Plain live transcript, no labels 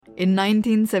In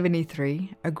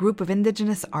 1973, a group of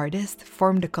indigenous artists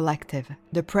formed a collective.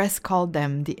 The press called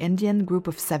them the Indian Group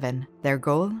of Seven. Their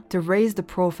goal? To raise the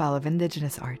profile of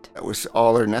indigenous art. It was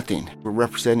all or nothing. We're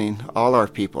representing all our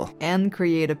people. And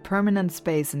create a permanent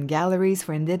space in galleries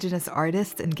for indigenous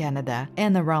artists in Canada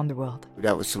and around the world.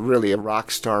 That was really a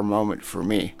rock star moment for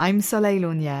me. I'm Soleil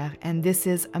Lunière, and this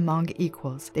is Among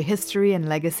Equals, the history and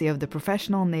legacy of the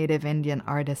Professional Native Indian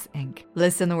Artists, Inc.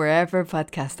 Listen wherever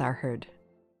podcasts are heard.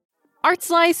 Art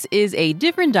Slice is a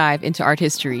different dive into art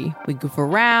history. We goof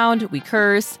around, we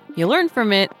curse, you learn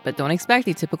from it, but don't expect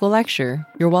a typical lecture.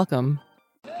 You're welcome.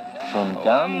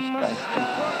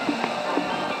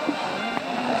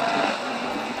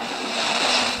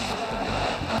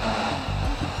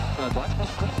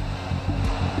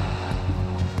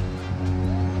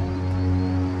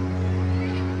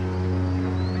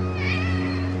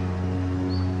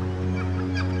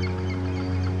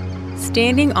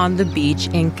 Standing on the beach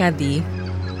in Cadiz,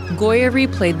 Goya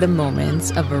replayed the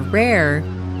moments of a rare,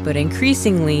 but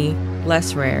increasingly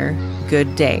less rare,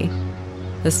 good day.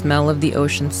 The smell of the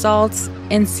ocean salts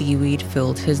and seaweed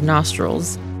filled his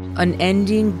nostrils.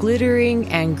 Unending, glittering,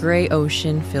 and gray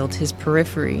ocean filled his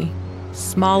periphery.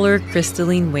 Smaller,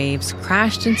 crystalline waves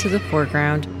crashed into the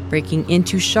foreground, breaking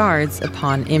into shards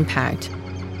upon impact.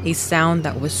 A sound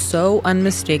that was so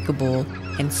unmistakable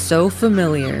and so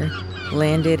familiar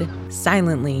landed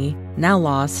silently, now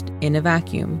lost in a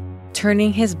vacuum.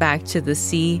 Turning his back to the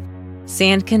sea,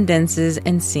 sand condenses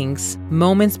and sinks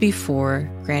moments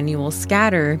before granules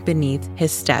scatter beneath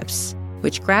his steps,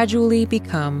 which gradually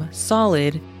become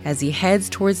solid as he heads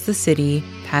towards the city,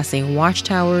 passing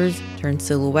watchtowers turned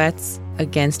silhouettes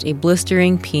against a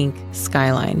blistering pink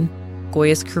skyline.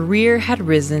 Goya's career had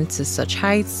risen to such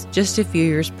heights just a few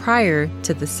years prior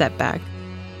to the setback.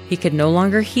 He could no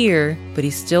longer hear, but he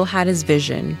still had his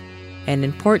vision, and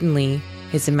importantly,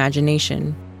 his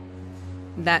imagination.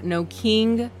 That no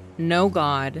king, no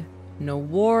god, no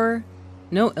war,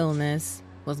 no illness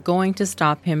was going to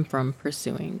stop him from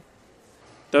pursuing.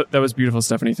 That was beautiful,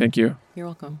 Stephanie. Thank you. You're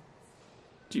welcome.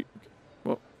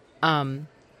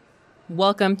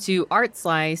 Welcome to Art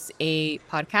Slice, a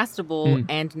podcastable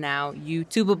and now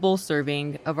YouTubeable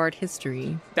serving of art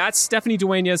history. That's Stephanie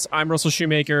Duenas. I'm Russell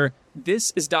Shoemaker.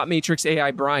 This is Dot Matrix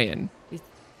AI Brian. We're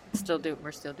still doing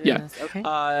this. Okay.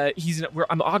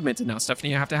 I'm augmented now,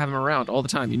 Stephanie. I have to have him around all the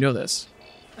time. You know this.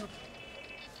 Okay.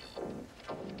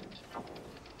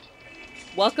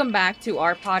 Welcome back to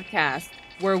our podcast,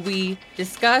 where we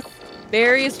discuss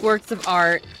various works of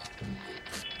art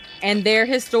and their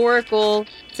historical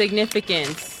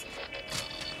significance.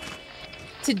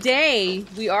 Today,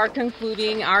 we are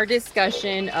concluding our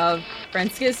discussion of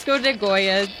Francisco de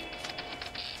Goya's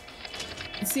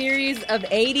series of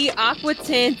 80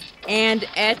 aquatint and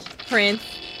etched prints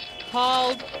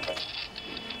called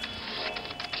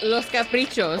Los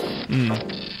Caprichos,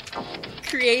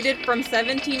 created from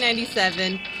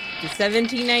 1797 to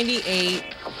 1798.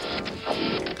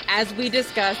 As we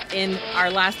discussed in our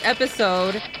last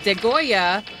episode, de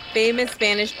Goya, famous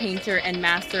Spanish painter and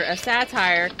master of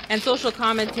satire and social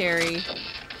commentary,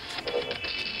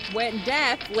 went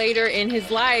deaf later in his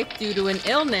life due to an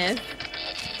illness.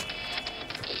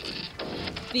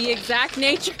 The exact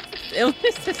nature of this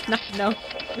illness is not known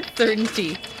with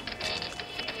certainty.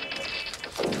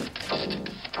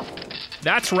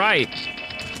 That's right.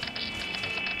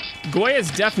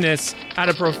 Goya's deafness had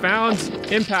a profound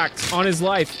impact on his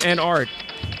life and art.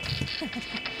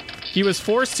 He was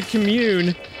forced to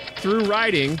communicate through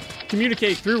writing.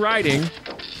 The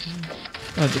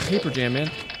paper jam,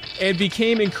 man. And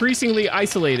became increasingly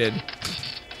isolated,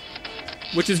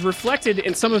 which is reflected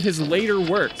in some of his later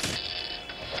works.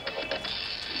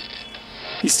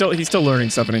 He's still learning,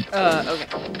 Stephanie. Okay.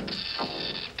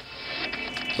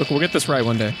 Look, we'll get this right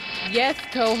one day. Yes,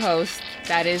 co-host,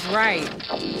 that is right.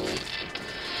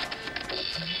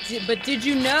 But did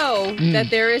you know that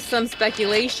there is some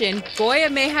speculation Goya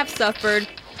may have suffered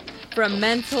from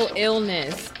mental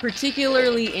illness,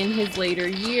 particularly in his later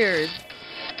years?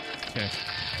 Okay.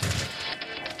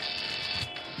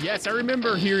 Yes, I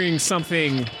remember hearing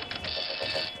something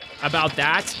about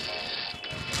that.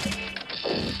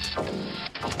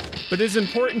 But it is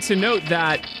important to note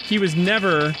that he was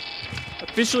never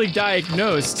officially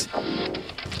diagnosed.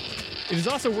 It is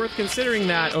also worth considering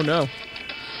that,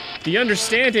 the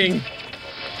understanding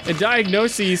and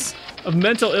diagnoses of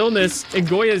mental illness in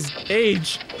Goya's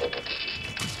age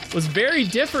was very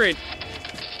different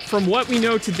from what we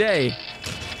know today.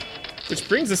 Which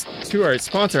brings us to our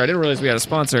sponsor. I didn't realize we had a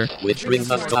sponsor. Which brings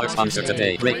us to our sponsor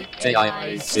today, Great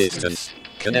AI Systems.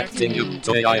 connecting you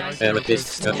to AI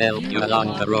therapists to help you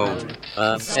along the road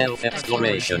of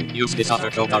self-exploration. Use this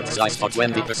offer code ARTSIZE for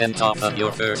 20% off of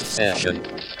your first session.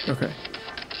 Okay.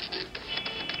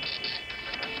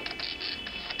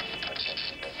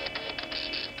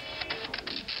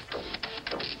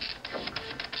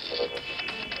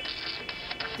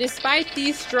 Despite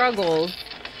these struggles,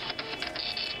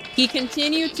 he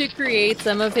continued to create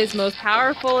some of his most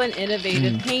powerful and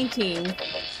innovative paintings,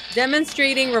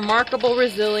 demonstrating remarkable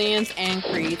resilience and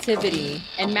creativity,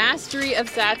 and mastery of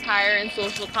satire and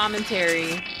social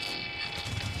commentary.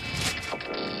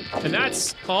 And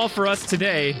that's all for us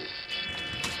today.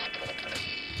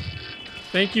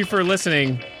 Thank you for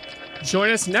listening. Join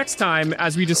us next time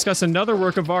as we discuss another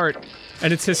work of art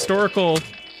and its historical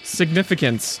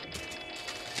significance.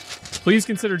 Please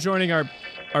consider joining our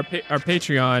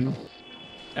Patreon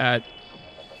at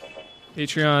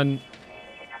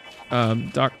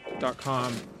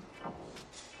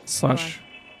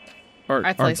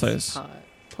patreon.com/artsize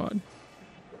pod.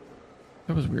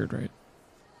 That was weird, right?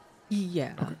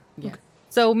 Yeah. Okay. Yeah.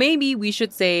 So maybe we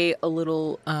should say a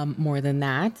little more than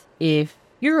that, if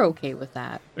you're okay with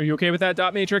that. Are you okay with that,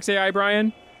 Dot Matrix AI,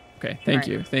 Brian? Okay, thank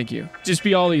you. Just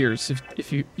be all ears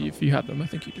if you have them. I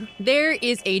think you do. There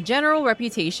is a general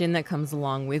reputation that comes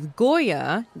along with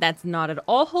Goya that's not at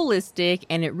all holistic,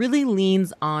 and it really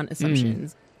leans on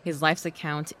assumptions. His life's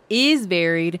account is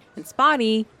varied and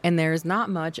spotty, and there's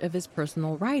not much of his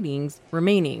personal writings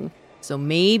remaining. So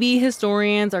maybe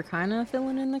historians are kind of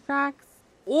filling in the cracks,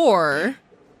 or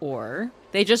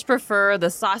they just prefer the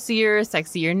saucier,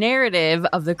 sexier narrative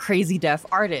of the crazy deaf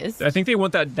artist. I think they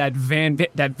want that Van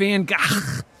Gogh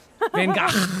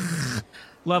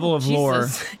level of lore.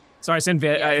 Sorry, I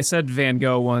said Van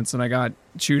Gogh once, and I got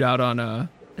chewed out on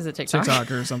Is it TikTok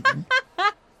or something.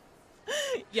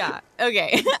 Yeah. Okay.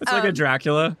 It's like a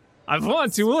Dracula. I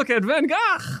want to look at Van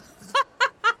Gogh.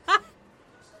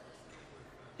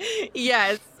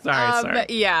 Yes. Sorry.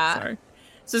 Yeah. Sorry.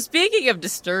 So speaking of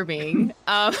disturbing,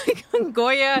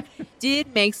 Goya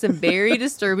did make some very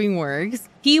disturbing works.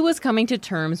 He was coming to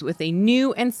terms with a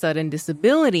new and sudden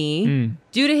disability.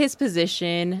 Due to his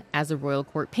position as a royal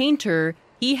court painter,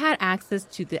 he had access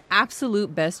to the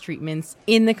absolute best treatments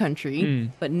in the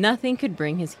country, but nothing could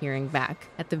bring his hearing back.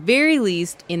 At the very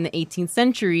least, in the 18th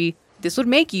century, this would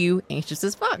make you anxious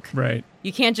as fuck. Right.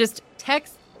 You can't just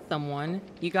text someone,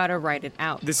 you gotta write it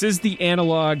out. This is the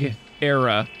analog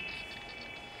era.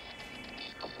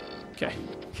 Okay.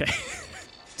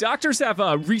 Doctors have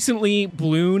recently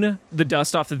blown the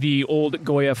dust off of the old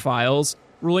Goya files,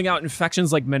 ruling out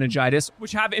infections like meningitis,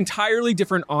 which have entirely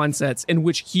different onsets and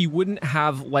which he wouldn't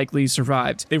have likely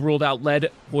survived. They ruled out lead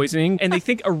poisoning, and they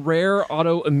think a rare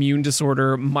autoimmune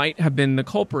disorder might have been the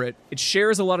culprit. It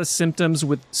shares a lot of symptoms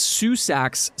with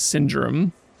Tay-Sachs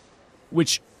syndrome,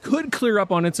 which could clear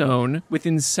up on its own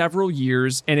within several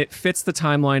years, and it fits the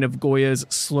timeline of Goya's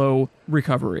slow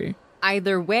recovery.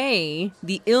 Either way,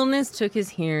 the illness took his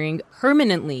hearing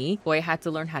permanently. Goya had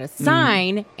to learn how to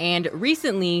sign, and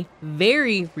recently,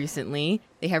 very recently,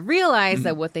 they have realized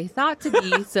that what they thought to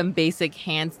be some basic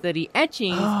hand-study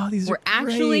etchings were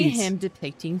actually him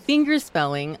depicting finger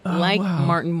spelling like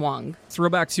Martin Wong.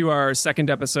 Throwback to our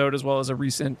second episode as well as a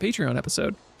recent Patreon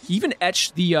episode. He even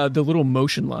etched the little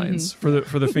motion lines for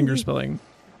the finger spelling.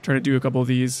 Trying to do a couple of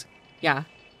these. Yeah.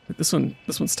 This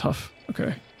one's tough.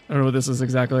 Okay. I don't know what this is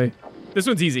exactly. This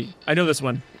one's easy. I know this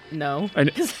one. No.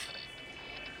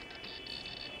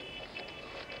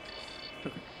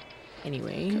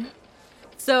 Anyway.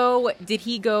 So, did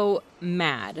he go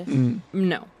mad?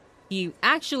 No. He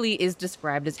actually is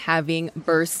described as having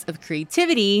bursts of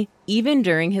creativity even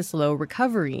during his slow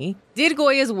recovery. Did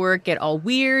Goya's work get all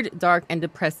weird, dark, and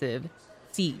depressive?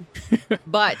 See.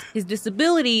 But his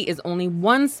disability is only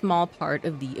one small part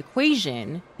of the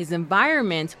equation. His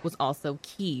environment was also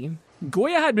key.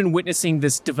 Goya had been witnessing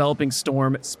this developing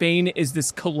storm. Spain is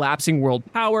this collapsing world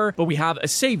power, but we have a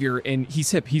savior, and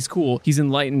he's hip, he's cool, he's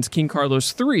enlightened, King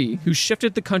Carlos III, who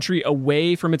shifted the country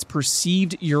away from its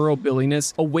perceived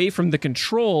Euro-billiness, away from the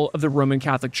control of the Roman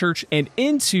Catholic Church, and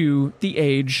into the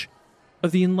age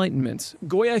of the Enlightenment.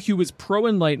 Goya, who was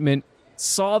pro-Enlightenment,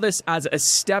 saw this as a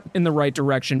step in the right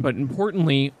direction, but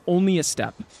importantly, only a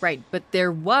step. Right, but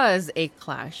there was a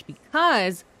clash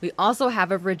because we also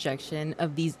have a rejection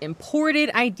of these imported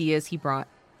ideas he brought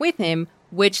with him,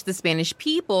 which the Spanish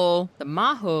people, the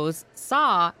Majos,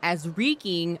 saw as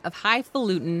reeking of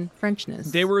highfalutin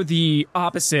Frenchness. They were the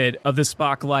opposite of the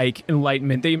Spock-like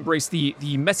Enlightenment. They embraced the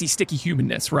messy, sticky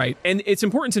humanness, right? And it's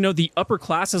important to note the upper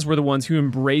classes were the ones who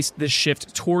embraced the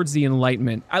shift towards the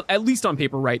Enlightenment, at least on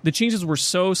paper, right? The changes were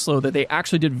so slow that they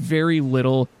actually did very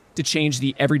little to change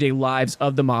the everyday lives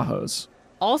of the Majos.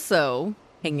 Also,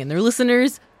 hang in there,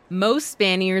 listeners, most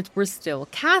Spaniards were still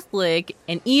Catholic,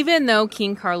 and even though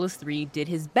King Carlos III did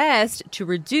his best to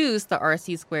reduce the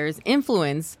RC Square's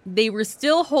influence, they were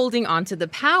still holding onto the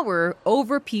power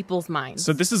over people's minds.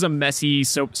 So this is a messy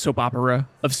soap opera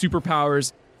of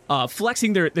superpowers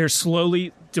flexing their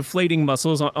slowly deflating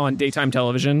muscles on daytime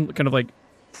television, kind of like,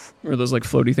 or those like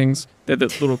floaty things, the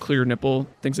little clear nipple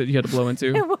things that you had to blow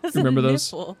into. It wasn't Remember a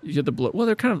those? nipple. You had to blow. Well,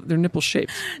 they're nipple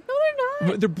shaped. No, they're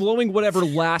not. They're blowing whatever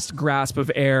last grasp of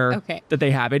air that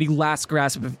they have, any last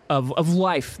grasp of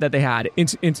life that they had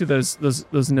into those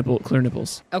clear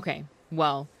nipples. Okay,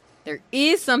 well, there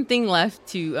is something left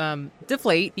to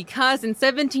deflate because in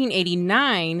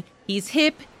 1789, he's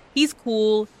hip, he's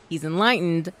cool, he's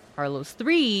enlightened. Carlos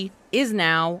III is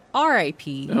now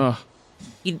R.I.P. Ugh.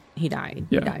 He died.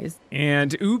 Yeah. He dies.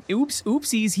 And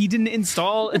oopsies, he didn't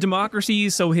install a democracy,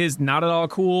 so his not at all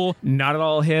cool, not at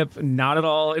all hip, not at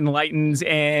all enlightened,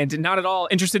 and not at all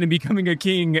interested in becoming a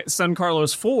king, son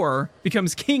Carlos IV,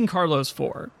 becomes King Carlos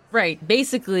IV. Right.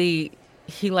 Basically,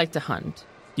 he liked to hunt.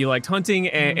 He liked hunting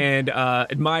and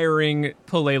admiring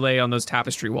Pelele on those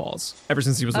tapestry walls ever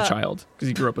since he was a child, because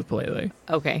he grew up with Pelele.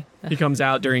 Okay. He comes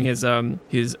out during his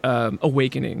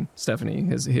awakening, Stephanie,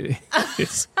 his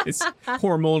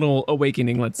hormonal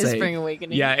awakening, let's say. His spring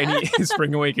awakening. Yeah, and his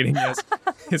spring awakening, yes.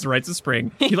 His rites of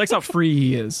spring. He likes how free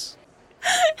he is.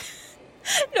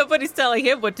 Nobody's telling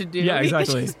him what to do. Yeah,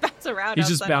 exactly. He can just bounce around. He's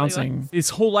just bouncing. His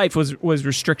whole life was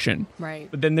restriction.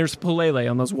 Right. But then there's Pelele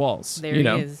on those walls. There he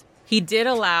is. He did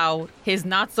allow his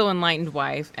not-so-enlightened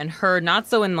wife and her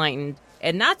not-so-enlightened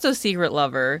and not-so-secret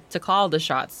lover to call the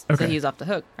shots. Okay. So he was off the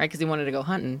hook, right? Because he wanted to go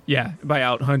hunting. Yeah, by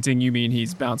out hunting, you mean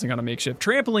he's bouncing on a makeshift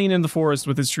trampoline in the forest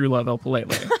with his true love, El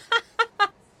Pelele.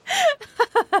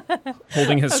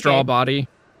 Holding his straw body.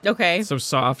 Okay. So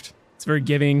soft. It's very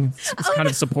giving. It's kind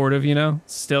of supportive,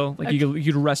 still. Like you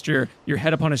could rest your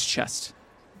head upon his chest.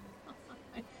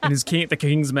 And the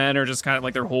king's men are just kind of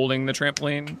like they're holding the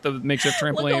trampoline, the makeshift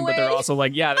trampoline, but they're also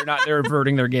like, they're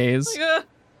averting their gaze.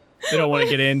 They don't want to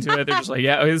get into it. They're just like,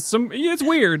 it's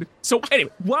weird. So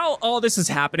anyway, while all this is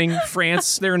happening,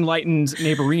 France, their enlightened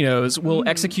neighborinos, will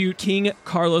execute King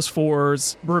Carlos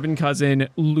IV's bourbon cousin,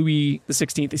 Louis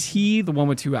XVI. Is he the one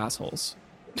with two assholes?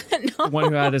 No. The one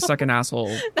who had a second asshole.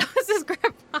 That was his grandpa.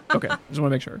 Okay, just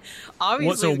want to make sure.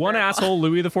 Obviously, so one grandpa. asshole,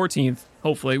 Louis XIV,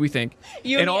 hopefully, we think.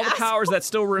 And all the powers that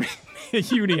still remain.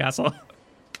 Uni asshole.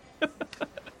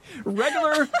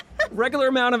 regular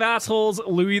amount of assholes,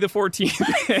 Louis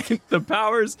XIV. And the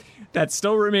powers that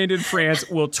still remained in France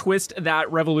will twist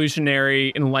that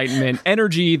revolutionary Enlightenment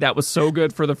energy that was so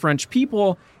good for the French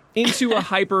people into a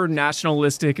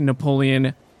hyper-nationalistic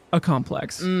Napoleon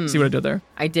complex. See what I did there?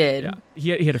 I did.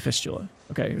 Yeah. He had a fistula.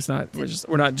 Okay,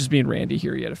 we're not just being randy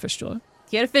here. He had a fistula.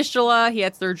 He had a fistula, he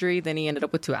had surgery, then he ended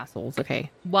up with two assholes. Okay.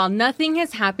 While nothing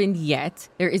has happened yet,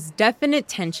 there is definite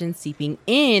tension seeping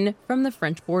in from the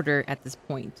French border at this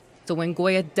point. So when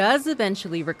Goya does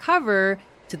eventually recover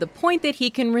to the point that he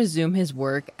can resume his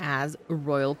work as a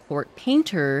royal court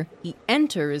painter, he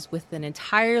enters with an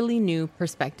entirely new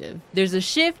perspective. There's a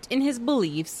shift in his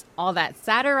beliefs. All that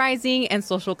satirizing and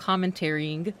social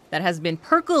commentarying that has been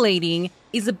percolating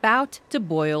is about to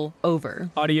boil over.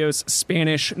 Adios,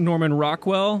 Spanish Norman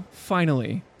Rockwell.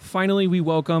 Finally, we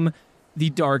welcome the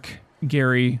dark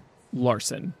Gary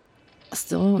Larson. I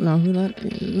still don't know who that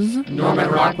is. Norman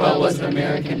Rockwell was an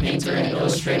American painter and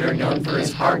illustrator known for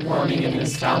his heartwarming and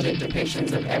nostalgic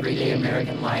depictions of everyday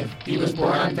American life. He was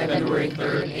born on February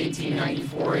 3rd,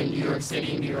 1894 in New York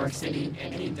City,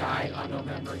 and he died on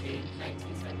November 8,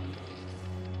 1970.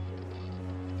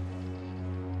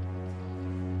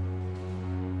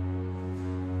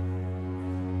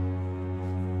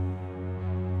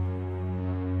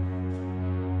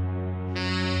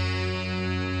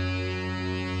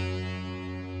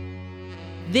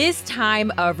 This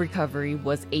time of recovery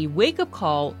was a wake-up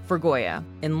call for Goya,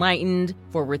 enlightened,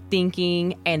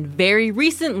 forward-thinking, and very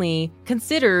recently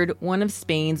considered one of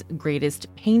Spain's greatest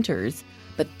painters.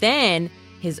 But then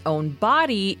his own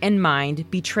body and mind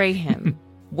betray him.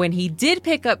 When he did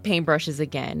pick up paintbrushes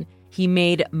again, he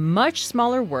made much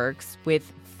smaller works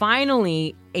with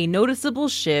finally a noticeable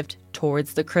shift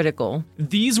towards the critical.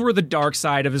 These were the dark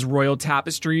side of his royal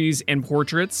tapestries and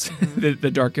portraits, the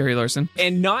dark Gary Larson.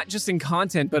 And not just in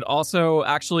content, but also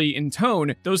actually in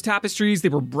tone. Those tapestries, they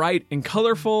were bright and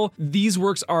colorful. These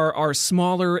works are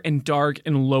smaller and dark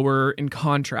and lower in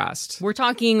contrast. We're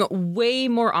talking way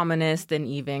more ominous than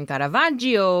even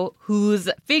Caravaggio, whose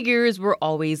figures were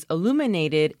always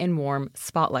illuminated in warm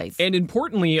spotlights. And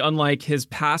importantly, unlike his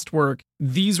past work,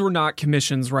 these were not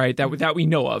commissions, right, that we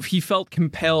know of. He felt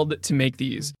compelled to make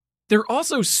these. They're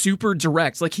also super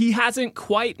direct. Like, he hasn't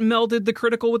quite melded the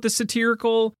critical with the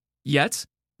satirical yet,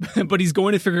 but he's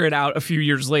going to figure it out a few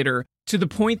years later, to the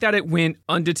point that it went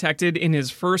undetected in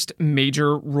his first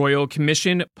major royal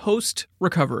commission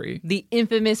post-recovery. The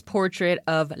infamous portrait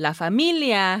of La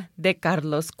Familia de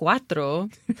Carlos IV.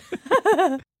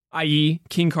 i.e.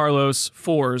 King Carlos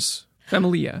IV's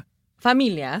Familia.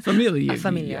 Familia.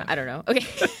 Familia. I don't know. Okay.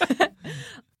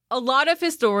 A lot of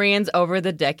historians over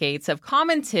the decades have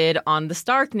commented on the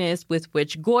starkness with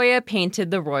which Goya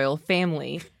painted the royal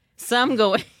family. Some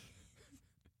going...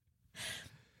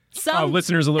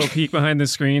 listeners, a little peek behind the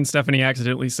screen. Stephanie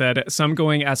accidentally said, some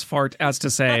going as far as to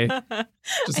say,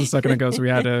 just a second ago, so we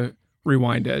had to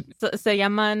rewind it. Se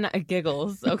llaman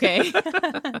giggles, okay?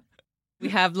 We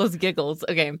have los giggles,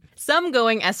 okay. Some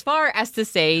going as far as to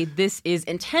say this is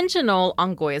intentional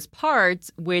on Goya's part,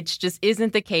 which just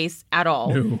isn't the case at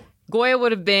all. No. Goya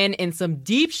would have been in some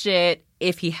deep shit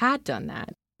if he had done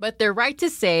that. But they're right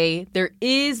to say there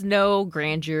is no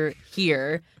grandeur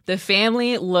here. The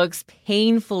family looks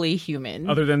painfully human.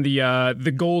 Other than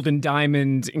the gold and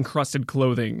diamond encrusted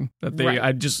clothing that they, Right.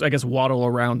 I guess, waddle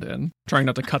around in, trying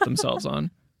not to cut themselves on.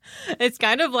 It's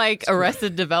kind of like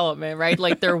Arrested Development, right?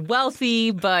 Like, they're wealthy,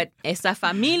 but esa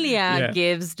familia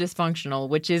gives dysfunctional,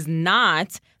 which is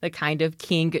not the kind of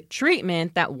king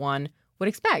treatment that one would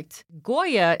expect.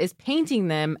 Goya is painting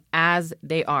them as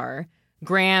they are.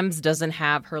 Grams doesn't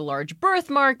have her large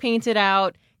birthmark painted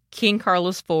out. King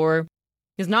Carlos IV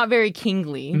is not very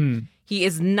kingly. He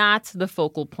is not the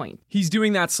focal point. He's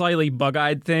doing that slightly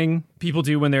bug-eyed thing people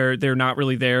do when they're not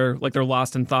really there, like they're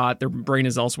lost in thought, their brain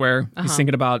is elsewhere. He's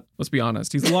thinking about, let's be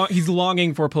honest, he's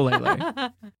longing for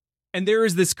Pelele. And there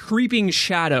is this creeping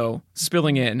shadow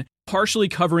spilling in, partially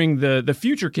covering the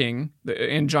future king,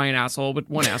 and giant asshole, but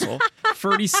one asshole,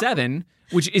 37,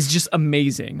 which is just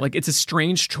amazing. Like, it's a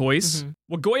strange choice.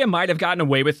 What Goya might have gotten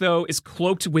away with, though, is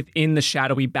cloaked within the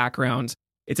shadowy background.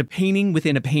 It's a painting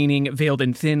within a painting, veiled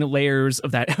in thin layers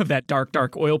of that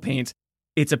dark oil paint.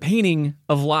 It's a painting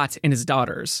of Lot and his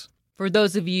daughters. For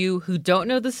those of you who don't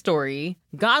know the story,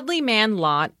 godly man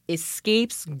Lot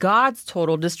escapes God's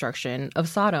total destruction of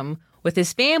Sodom with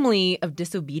his family of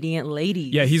disobedient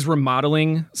ladies. Yeah, he's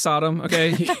remodeling Sodom,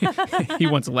 okay? He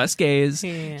wants less gays,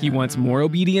 he wants more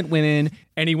obedient women,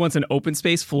 and he wants an open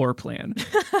space floor plan.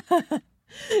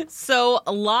 So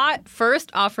Lot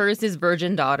first offers his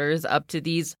virgin daughters up to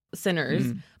these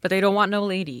sinners, but they don't want no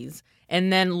ladies.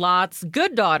 And then Lot's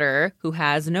good daughter, who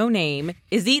has no name,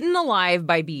 is eaten alive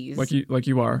by bees. Like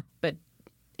you are. But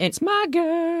It's my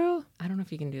girl. I don't know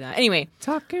if you can do that. Anyway.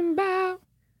 Talking about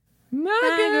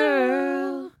my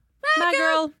girl. My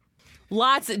girl.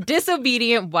 Lot's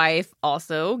disobedient wife,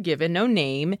 also given no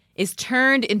name, is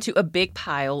turned into a big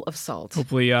pile of salt.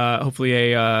 Hopefully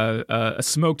a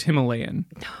smoked Himalayan.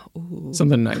 Ooh.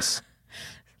 Something nice.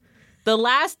 The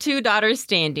last two daughters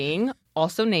standing,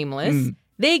 also nameless,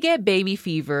 they get baby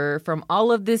fever from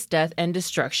all of this death and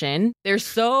destruction. They're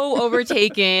so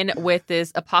overtaken with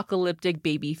this apocalyptic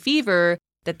baby fever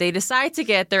that they decide to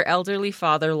get their elderly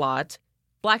father, Lot,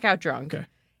 blackout drunk. Okay.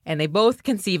 And they both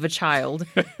conceive a child,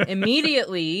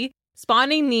 immediately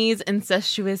spawning these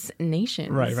incestuous nations.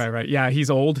 Right. Yeah,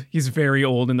 he's old. He's very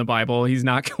old in the Bible. He's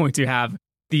not going to have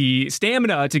the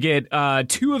stamina to get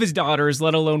two of his daughters,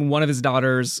 let alone one of his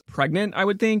daughters, pregnant, I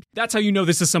would think. That's how you know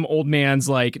this is some old man's,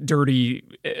 like, dirty,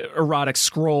 erotic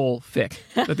scroll fic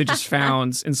that they just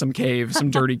found in some cave, some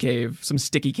dirty cave, some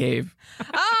sticky cave.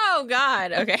 Oh,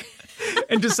 God. Okay.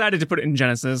 And decided to put it in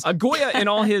Genesis. Goya, in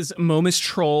all his Momus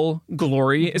troll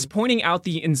glory, is pointing out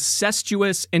the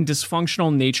incestuous and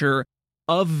dysfunctional nature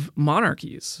of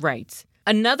monarchies. Right.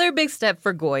 Another big step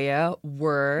for Goya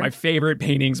were... My favorite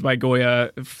paintings by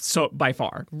Goya, so by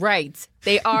far. Right.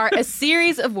 They are a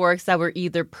series of works that were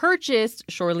either purchased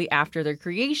shortly after their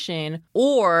creation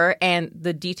or, and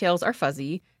the details are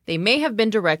fuzzy, they may have been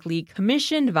directly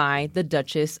commissioned by the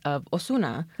Duchess of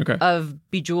Osuna of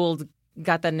Bejeweled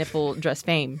Gata Nipple dress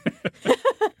fame.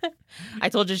 I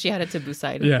told you she had a taboo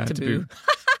side. Yeah, taboo.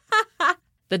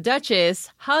 The Duchess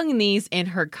hung these in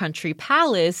her country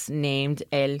palace named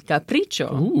El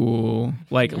Capricho. Ooh,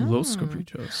 like Los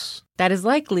Caprichos. That is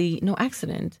likely no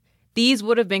accident. These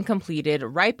would have been completed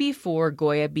right before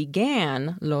Goya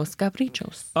began Los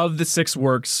Caprichos. Of the 6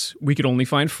 works, we could only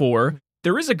find 4.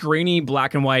 There is a grainy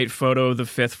black and white photo of the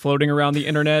 5th floating around the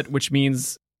internet, which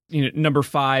means, you know, number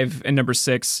 5 and number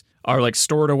 6 are, like,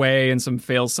 stored away in some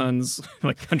fail son's,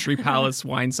 like, country palace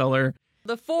wine cellar.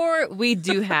 The 4 we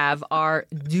do have are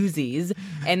doozies,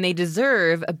 and they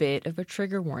deserve a bit of a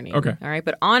trigger warning. Okay. All right.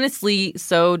 But honestly,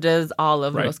 so does all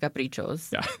of Los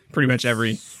Caprichos. Yeah, pretty much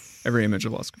every image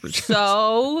of Los Caprichos.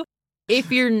 So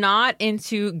if you're not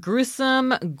into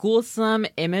gruesome, ghoulisome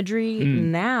imagery,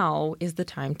 now is the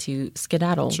time to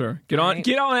skedaddle. Sure. Get on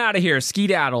out of here.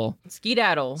 Skedaddle.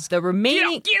 Skedaddle. The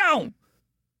remaining...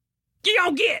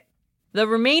 Get! The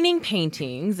remaining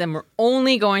paintings, and we're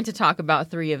only going to talk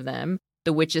about 3 of them,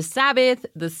 The Witch's Sabbath,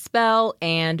 The Spell,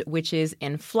 and Witches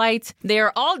in Flight. They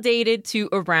are all dated to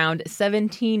around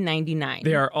 1799.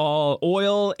 They are all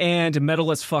oil and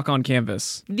metal as fuck on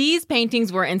canvas. These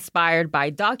paintings were inspired by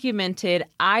documented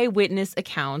eyewitness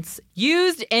accounts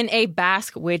used in a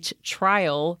Basque witch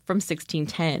trial from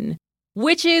 1610.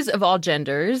 Witches of all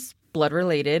genders,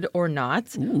 blood-related or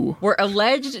not, were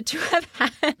alleged to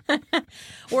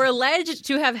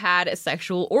have had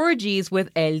sexual orgies with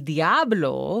El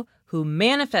Diablo, who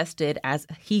manifested as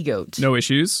a he-goat. No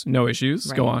issues.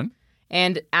 Right. Go on.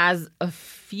 And as a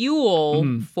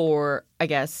fuel for, I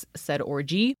guess, said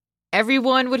orgy,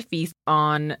 everyone would feast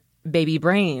on baby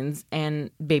brains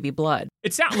and baby blood.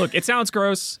 It sounds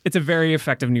gross. It's a very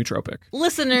effective nootropic.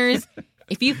 Listeners,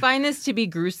 if you find this to be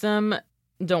gruesome,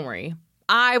 don't worry.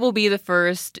 I will be the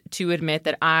first to admit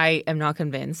that I am not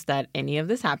convinced that any of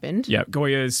this happened. Yeah,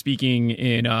 Goya is speaking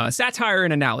in satire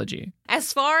and analogy.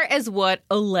 As far as what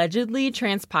allegedly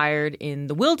transpired in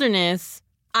the wilderness,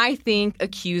 I think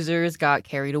accusers got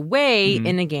carried away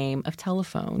in a game of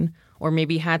telephone, or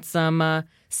maybe had some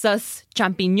sus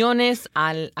champiñones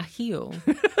al ajillo.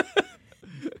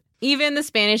 Even the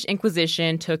Spanish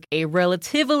Inquisition took a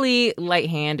relatively light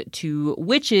hand to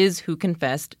witches who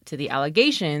confessed to the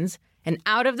allegations. And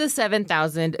out of the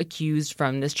 7,000 accused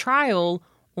from this trial,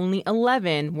 only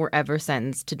 11 were ever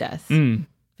sentenced to death.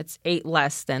 It's 8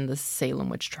 less than the Salem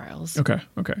witch trials. Okay.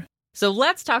 So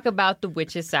let's talk about the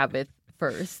Witches' Sabbath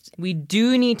first. We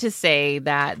do need to say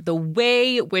that the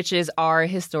way witches are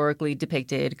historically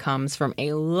depicted comes from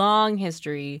a long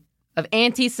history of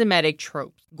anti-Semitic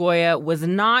tropes. Goya was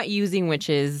not using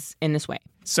witches in this way.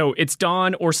 So it's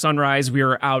dawn or sunrise. We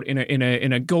are out in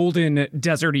a golden,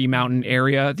 deserty mountain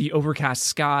area. The overcast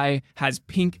sky has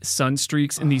pink sun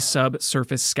streaks in the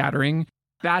subsurface scattering.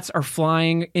 Bats are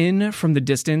flying in from the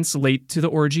distance, late to the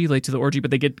orgy,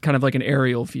 but they get kind of like an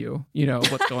aerial view,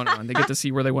 of what's going on. They get to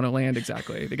see where they want to land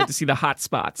exactly. They get to see the hot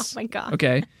spots. Oh my God.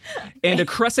 Okay. And a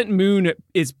crescent moon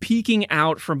is peeking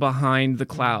out from behind the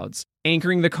clouds,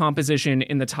 anchoring the composition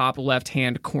in the top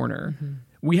left-hand corner.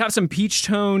 We have some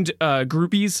peach-toned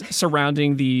groupies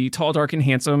surrounding the tall, dark, and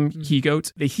handsome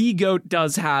he-goat. The he-goat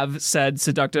does have said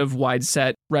seductive,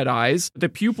 wide-set red eyes. The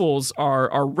pupils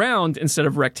are round instead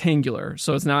of rectangular,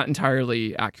 so it's not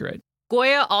entirely accurate.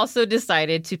 Goya also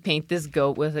decided to paint this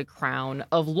goat with a crown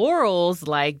of laurels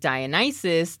like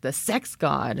Dionysus, the sex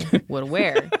god, would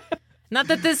wear. Not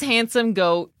that this handsome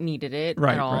goat needed it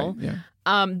at all. Right,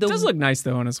 yeah. It does look nice,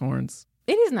 though, on his horns.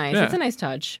 It is nice. Yeah. It's a nice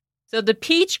touch. So the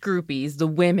peach groupies, the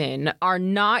women, are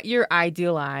not your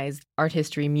idealized art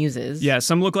history muses. Yeah,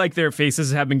 some look like their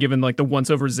faces have been given like the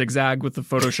once-over zigzag with the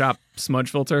Photoshop smudge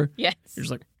filter. Yes. You're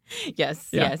just like...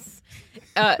 Yes.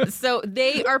 So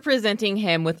they are presenting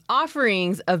him with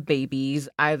offerings of babies,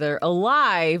 either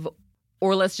alive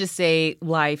or let's just say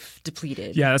life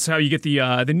depleted. Yeah, that's how you get the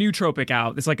nootropic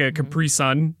out. It's like a Capri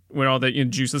Sun when all the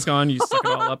juice is gone. You suck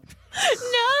it all up.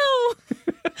 No!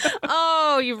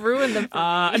 Oh, you ruined them for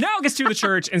me. Analogous to the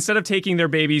church, instead of taking their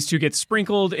babies to get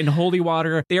sprinkled in holy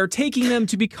water, they are taking them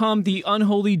to become the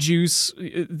unholy juice,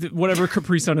 whatever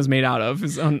Capri Sun is made out of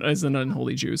is an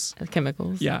unholy juice.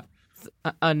 Chemicals. Yeah.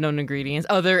 Unknown ingredients.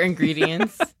 Other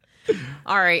ingredients.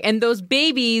 All right. And those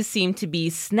babies seem to be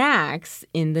snacks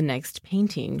in the next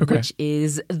painting, which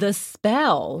is The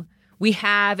Spell. We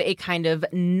have a kind of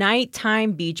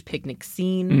nighttime beach picnic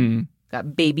scene.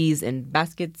 Got babies in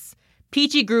baskets.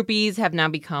 Peachy groupies have now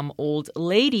become old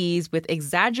ladies with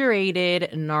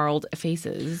exaggerated, gnarled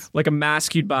faces. Like a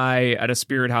mask you'd buy at a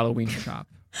Spirit Halloween shop.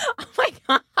 Oh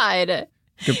my God.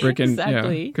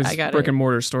 Exactly. Because brick and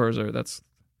mortar stores are, that's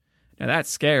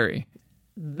scary.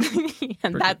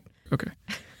 Okay.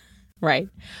 Right.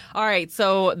 All right.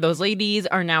 So those ladies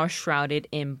are now shrouded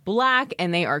in black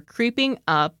and they are creeping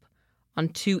up on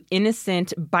 2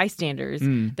 innocent bystanders.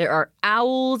 There are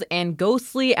owls and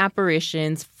ghostly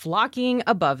apparitions flocking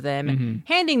above them,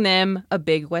 handing them a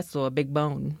big hueso, a big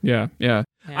bone. Yeah.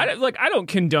 I don't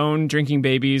condone drinking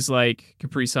babies like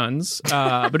Capri Suns,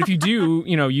 but if you do,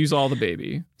 use all the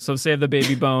baby. So save the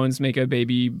baby bones, make a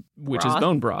baby witch's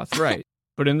bone broth, right?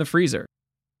 Put it in the freezer.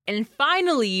 And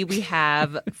finally, we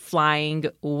have flying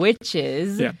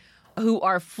witches. Yeah. who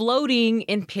are floating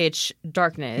in pitch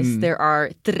darkness. There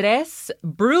are tres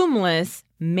broomless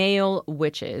male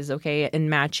witches, okay, in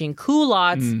matching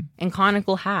culottes and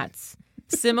conical hats,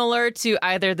 similar to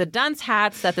either the dunce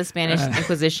hats that the Spanish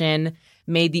Inquisition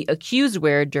made the accused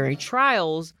wear during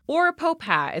trials or a pope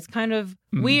hat. It's kind of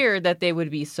weird that they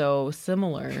would be so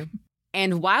similar.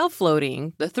 And while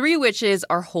floating, the three witches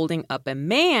are holding up a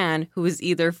man who is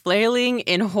either flailing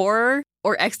in horror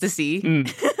or ecstasy.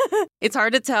 It's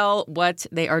hard to tell what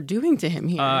they are doing to him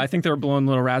here. I think they were blowing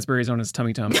little raspberries on his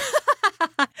tummy tum.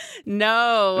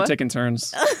 No. They're taking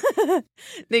turns.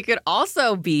 They could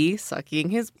also be sucking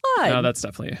his blood. No, that's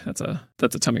definitely, that's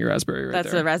a tummy raspberry right there.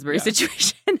 That's a raspberry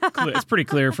situation. It's pretty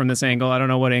clear from this angle. I don't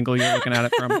know what angle you're looking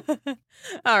at it from.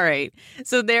 All right.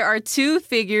 So there are two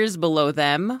figures below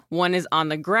them. One is on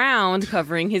the ground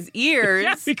covering his ears.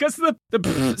 Yeah, because of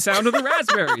the sound of the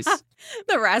raspberries.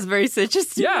 The raspberry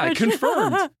citrus. Yeah,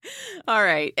 confirmed. All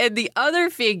right. And the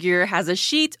other figure has a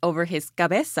sheet over his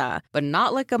cabeza, but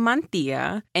not like a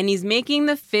mantilla. And he's making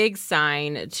the fig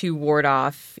sign to ward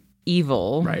off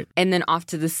evil. Right. And then off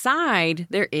to the side,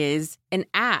 there is an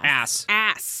ass.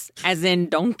 Ass, as in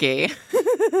donkey.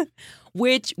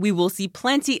 Which we will see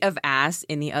plenty of ass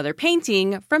in the other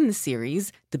painting from the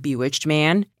series, The Bewitched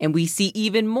Man, and we see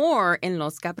even more in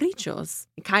Los Caprichos.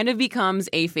 It kind of becomes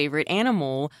a favorite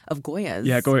animal of Goya's.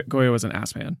 Yeah, Goya was an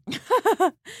ass man.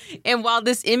 And while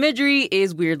this imagery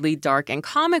is weirdly dark and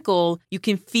comical, you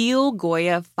can feel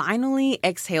Goya finally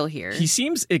exhale here. He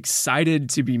seems excited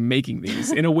to be making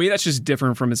these in a way that's just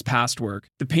different from his past work.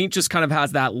 The paint just kind of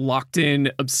has that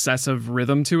locked-in, obsessive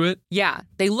rhythm to it. Yeah,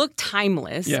 they look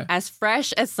timeless, as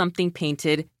fresh as something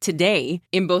painted today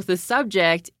in both the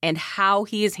subject and how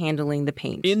he is handling the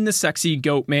paint. In the sexy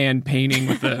goat man painting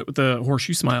with the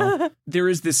horseshoe smile, there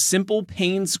is this simple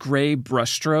Payne's gray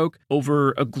brushstroke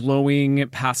over a glowing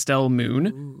pastel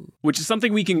moon, which is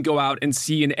something we can go out and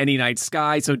see in any night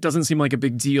sky, so it doesn't seem like a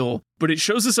big deal. But it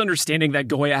shows this understanding that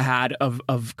Goya had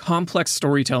of complex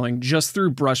storytelling just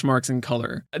through brush marks and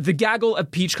color. The gaggle of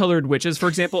peach-colored witches, for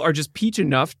example, are just peach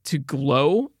enough to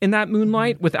glow in that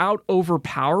moonlight without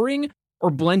overpowering or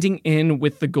blending in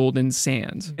with the golden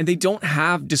sand. And they don't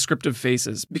have descriptive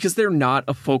faces because they're not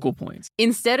a focal point.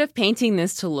 Instead of painting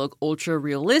this to look ultra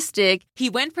realistic,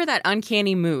 he went for that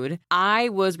uncanny mood. I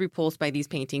was repulsed by these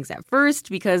paintings at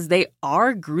first because they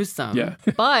are gruesome. Yeah.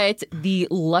 But the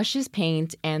luscious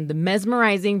paint and the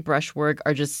mesmerizing brushwork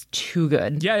are just too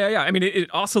good. Yeah. I mean,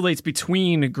 it oscillates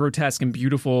between grotesque and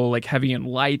beautiful, like heavy and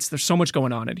light. There's so much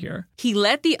going on in here. He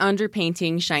let the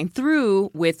underpainting shine through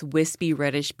with wispy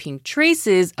reddish pink traces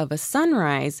of a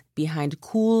sunrise behind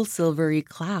cool silvery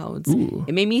clouds. Ooh.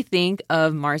 It made me think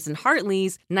of Marston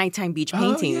Hartley's nighttime beach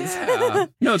paintings. Oh, yeah.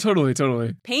 No, totally.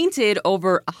 Painted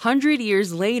over 100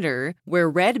 years later, where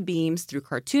red beams through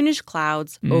cartoonish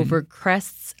clouds over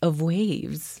crests of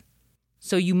waves.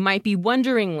 So you might be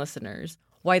wondering, listeners,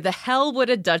 why the hell would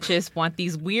a duchess want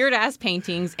these weird-ass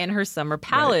paintings in her summer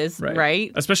palace,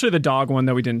 right? Especially the dog one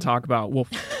that we didn't talk about. Woof.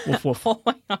 Oh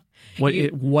my God.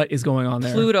 What is going on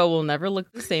there? Pluto will never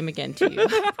look the same again to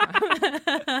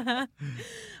you.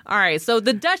 All right, so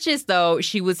the Duchess, though,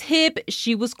 she was hip,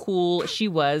 she was cool, she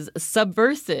was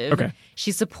subversive. Okay.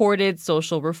 She supported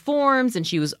social reforms, and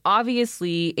she was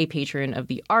obviously a patron of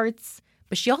the arts.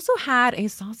 But she also had a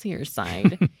saucier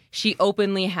side. She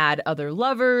openly had other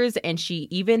lovers, and she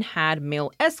even had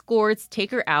male escorts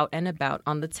take her out and about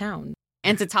on the town.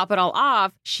 And to top it all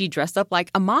off, she dressed up like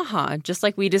a Maha, just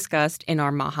like we discussed in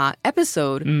our Maha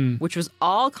episode, which was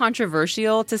all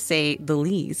controversial to say the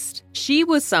least. She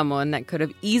was someone that could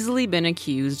have easily been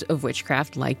accused of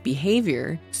witchcraft-like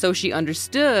behavior, so she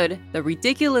understood the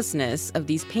ridiculousness of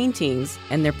these paintings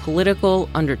and their political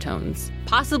undertones,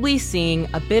 possibly seeing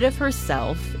a bit of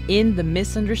herself in the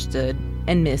misunderstood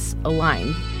and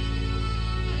misaligned.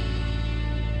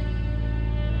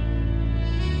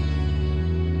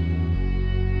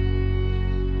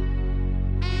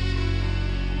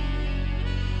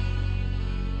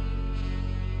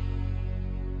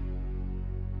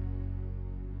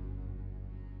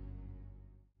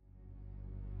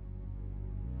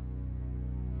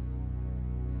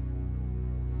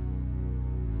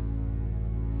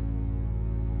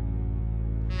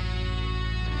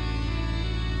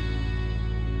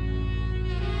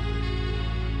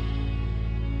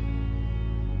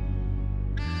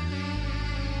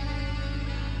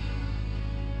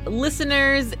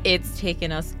 Listeners, it's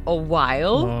taken us a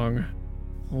while.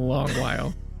 Long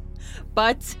while.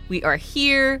 But we are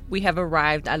here. We have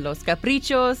arrived at Los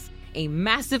Caprichos, a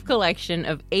massive collection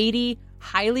of 80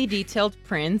 highly detailed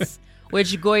prints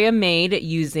which Goya made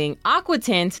using aqua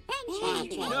tint. No.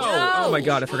 Oh my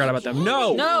God, I forgot about them.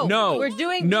 No. We're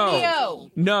doing video.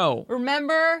 No.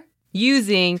 Remember?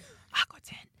 Using aqua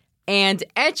tint and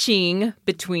etching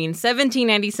between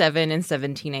 1797 and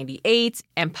 1798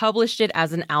 and published it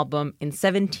as an album in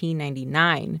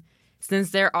 1799.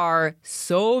 Since there are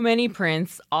so many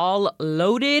prints, all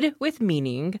loaded with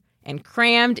meaning and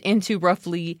crammed into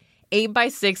roughly 8 by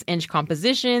 6 inch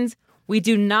compositions, we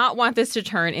do not want this to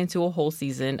turn into a whole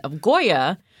season of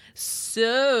Goya.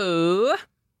 So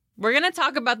we're going to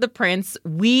talk about the prints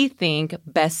we think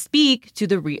best speak to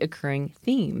the reoccurring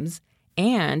themes.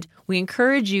 And we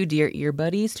encourage you, dear ear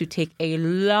buddies, to take a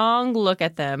long look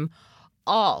at them,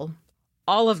 all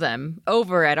of them,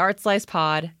 over at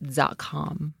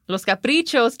artslicepod.com. Los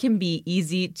Caprichos can be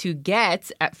easy to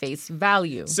get at face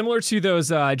value. Similar to those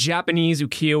Japanese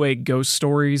ukiyo-e ghost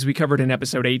stories we covered in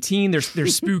episode 18. They're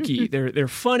spooky. They're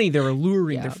funny. They're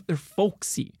alluring. Yeah. They're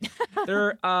folksy.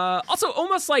 They're also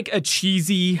almost like a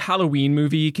cheesy Halloween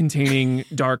movie containing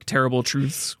dark, terrible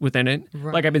truths within it.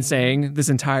 Right. Like I've been saying this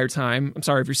entire time. I'm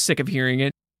sorry if you're sick of hearing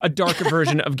it. A darker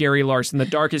version of Gary Larson, the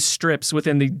darkest strips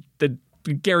within the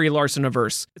Gary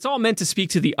Larson-averse. It's all meant to speak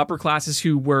to the upper classes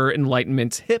who were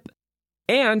Enlightenment hip,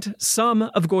 and some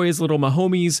of Goya's little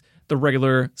mahomies, the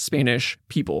regular Spanish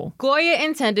people. Goya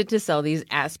intended to sell these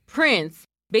as prints,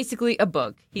 basically a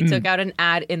book. He took out an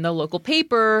ad in the local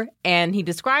paper, and he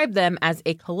described them as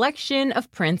a collection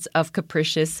of prints of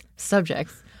capricious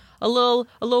subjects. A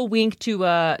little wink to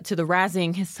the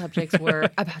razzing his subjects were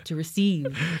about to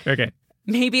receive. Okay.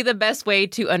 Maybe the best way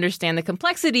to understand the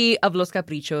complexity of Los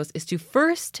Caprichos is to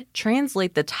first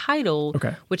translate the title,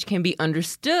 which can be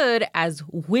understood as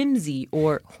whimsy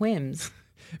or whims.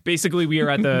 Basically, we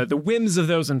are at the whims of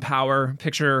those in power.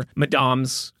 Picture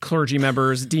madams, clergy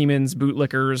members, demons,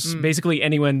 bootlickers, basically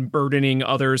anyone burdening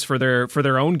others for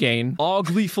their own gain, all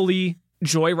gleefully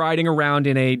joyriding around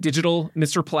in a digital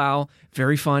Mr. Plow.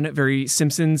 Very fun, very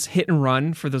Simpsons hit and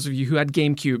run for those of you who had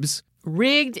GameCubes.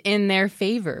 Rigged in their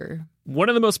favor. One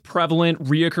of the most prevalent,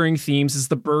 reoccurring themes is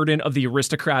the burden of the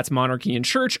aristocrats, monarchy, and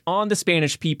church on the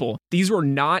Spanish people. These were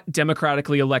not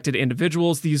democratically elected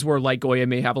individuals. These were, like Goya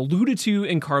may have alluded to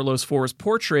in Carlos IV's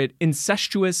portrait,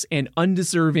 incestuous and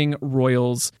undeserving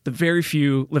royals, the very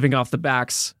few living off the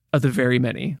backs of the very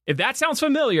many. If that sounds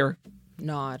familiar,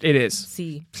 nod. It is.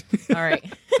 See. All right.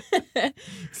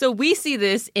 So we see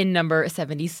this in number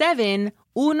 77,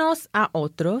 unos a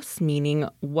otros, meaning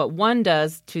what one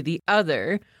does to the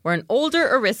other, where an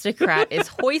older aristocrat is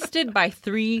hoisted by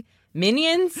 3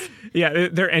 minions. Yeah,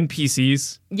 they're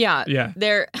NPCs. Yeah.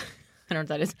 They're... I don't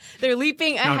know what that is. They're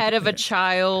leaping ahead of a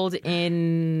child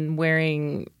in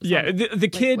wearing... the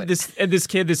kid, this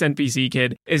NPC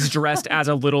kid, is dressed as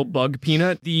a little bug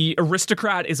peanut. The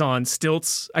aristocrat is on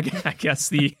stilts, I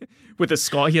guess, with a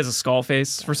skull. He has a skull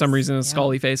face for some reason, a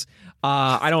scully face.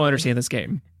 I don't understand this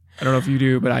game. I don't know if you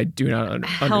do, but I do not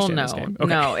understand this game. Okay.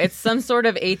 No, it's some sort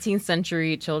of 18th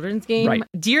century children's game. Right.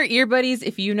 Dear ear buddies,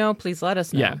 if you know, please let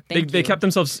us know. Yeah, they kept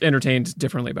themselves entertained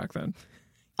differently back then.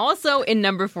 Also in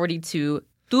number 42,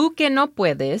 tú que no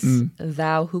puedes,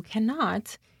 thou who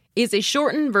cannot, is a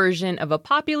shortened version of a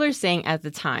popular saying at the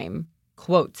time.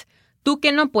 Quote, tú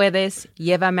que no puedes,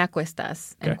 llévame a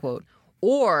cuestas, end quote.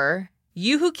 Or,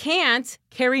 you who can't,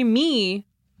 carry me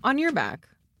on your back.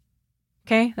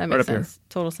 Okay, that makes sense. Here.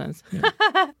 Total sense.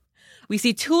 Yeah. We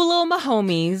see 2 little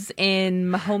mahomies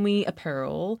in mahomie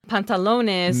apparel,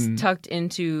 pantalones tucked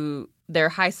into their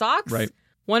high socks. Right.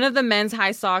 One of the men's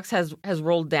high socks has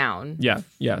rolled down. Yeah.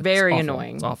 Very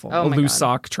annoying. It's awful. Oh, a loose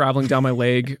sock traveling down my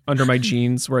leg under my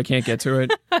jeans where I can't get to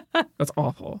it. That's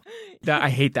awful. I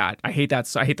hate that. I hate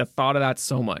the thought of that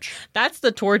so much. That's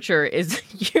the torture, is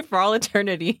for all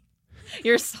eternity.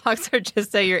 Your socks are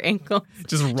just at your ankles.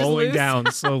 Just rolling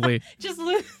down slowly. Just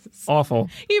loose. Awful.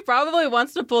 He probably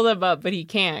wants to pull them up, but he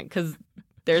can't because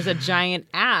there's a giant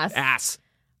ass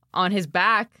on his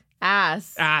back.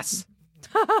 Ass.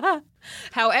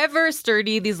 However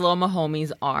sturdy these little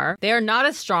mahomies are, they are not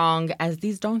as strong as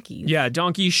these donkeys. Yeah,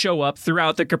 donkeys show up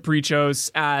throughout the Caprichos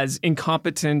as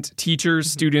incompetent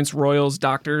teachers, students, royals,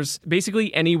 doctors.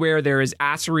 Basically anywhere there is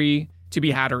assery to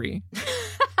be hattery.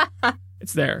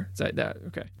 It's there. It's like that.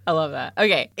 Okay. I love that.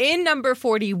 Okay. In number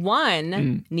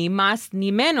 41, ni más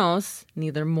ni menos,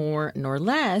 neither more nor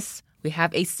less, we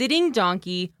have a sitting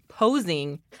donkey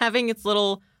posing, having its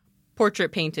little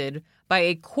portrait painted by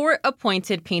a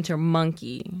court-appointed painter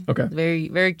monkey. Okay. Very,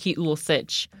 very cute little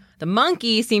sitch. The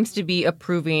monkey seems to be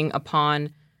approving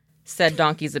upon said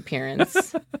donkey's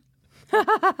appearance.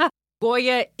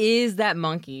 Goya is that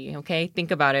monkey, okay?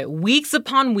 Think about it. Weeks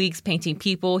upon weeks painting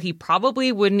people he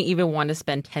probably wouldn't even want to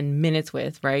spend 10 minutes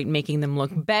with, right? Making them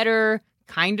look better,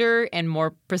 kinder, and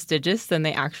more prestigious than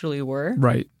they actually were.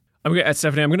 Right.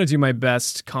 Stephanie, I'm going to do my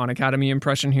best Khan Academy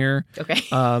impression here. Okay.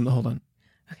 Hold on.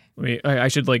 Okay. I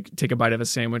should like take a bite of a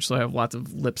sandwich so I have lots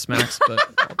of lip smacks,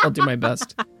 but I'll do my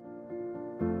best.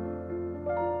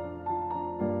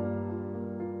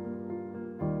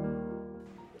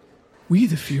 We,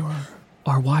 the viewer,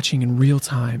 are watching in real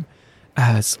time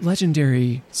as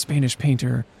legendary Spanish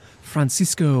painter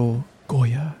Francisco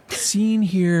Goya, seen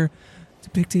here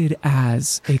depicted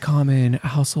as a common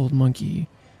household monkey,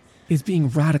 is being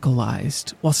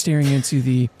radicalized while staring into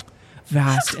the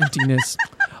vast emptiness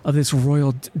of this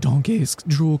royal donkey's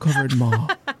drool-covered maw.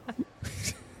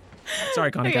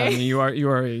 Sorry, Khan Academy, you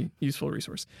are a useful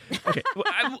resource. Okay, well,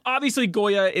 obviously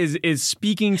Goya is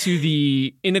speaking to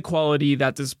the inequality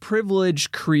that this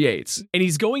privilege creates, and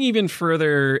he's going even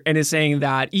further and is saying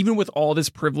that even with all this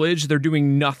privilege, they're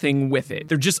doing nothing with it.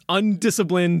 They're just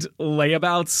undisciplined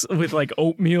layabouts with like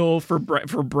oatmeal for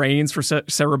brains for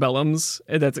cerebellums,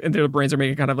 and their brains are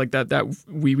making kind of like that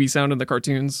wee wee sound in the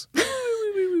cartoons.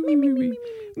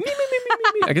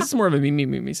 I guess it's more of a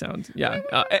me sound. Yeah.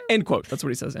 End quote. That's what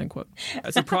he says. End quote.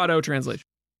 That's a Prado translation.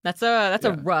 That's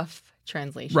a rough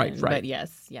translation. Right. But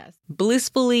yes.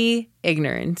 Blissfully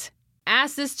ignorant.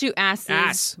 Asses to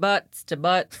asses. Butts to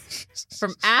butts.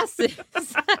 From asses.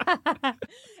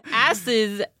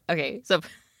 Asses. Okay. So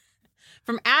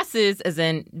from asses as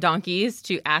in donkeys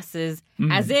to asses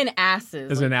as in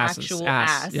asses. As like in asses. Actual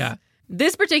ass. Yeah.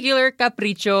 This particular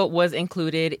capricho was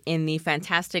included in the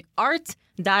fantastic art,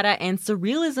 data, and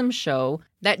surrealism show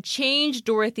that changed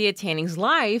Dorothea Tanning's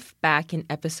life back in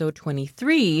episode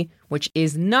 23, which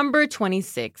is number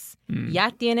 26, Ya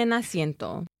tienen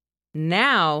asiento.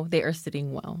 Now they are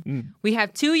sitting well. We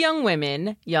have two young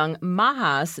women, young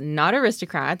majas, not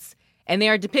aristocrats, and they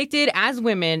are depicted as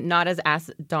women, not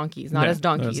as donkeys, not as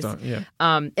donkeys.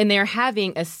 And they're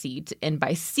having a seat. And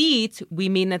by seat, we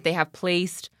mean that they have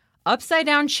placed upside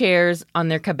down chairs on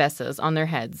their cabezas, on their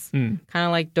heads. Kind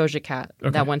of like Doja Cat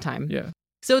that one time. Yeah.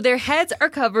 So their heads are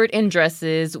covered in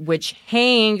dresses which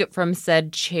hang from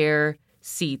said chair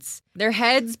seats. Their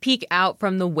heads peek out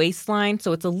from the waistline,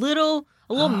 so it's a little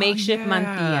makeshift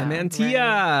mantilla.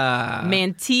 Mantilla.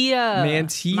 Right?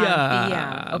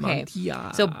 Mantilla. Okay.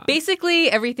 Mantilla. So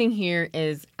basically everything here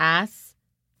is ass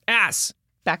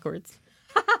backwards.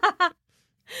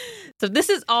 So this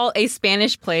is all a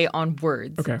Spanish play on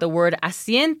words. Okay. The word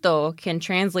asiento can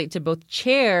translate to both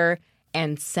chair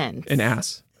and sense. An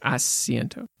ass.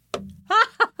 Asiento.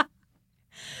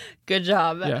 Good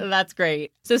job. Yeah. That's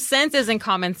great. So sense is in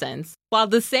common sense, while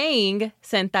the saying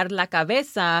sentar la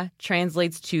cabeza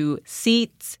translates to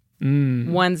seat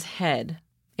one's head.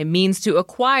 It means to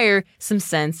acquire some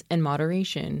sense and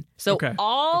moderation. So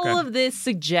all of this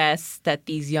suggests that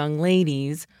these young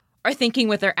ladies are thinking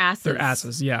with their asses. Their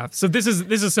asses, yeah. So this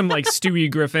is some like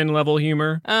Stewie Griffin level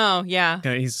humor. Oh, yeah.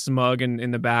 He's smug and in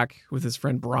the back with his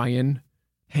friend Brian,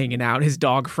 hanging out. His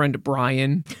dog friend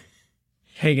Brian,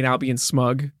 hanging out, being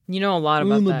smug. You know a lot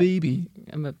about that. I'm a baby.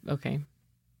 Okay.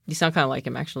 You sound kind of like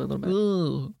him, actually, a little bit.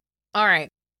 Ugh. All right.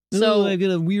 So I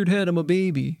got a weird head. I'm a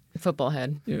baby. Football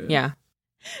head. Yeah.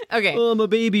 Okay. I'm a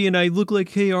baby and I look like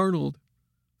Hey Arnold.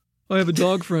 I have a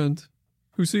dog friend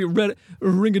who say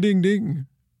ring-a-ding-ding.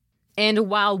 And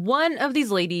while one of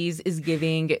these ladies is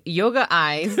giving yoga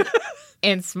eyes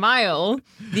and smile,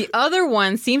 the other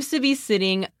one seems to be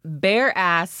sitting bare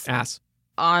ass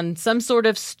on some sort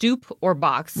of stoop or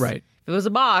box. Right. If it was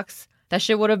a box, that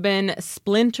shit would have been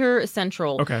Splinter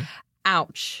Central. Okay.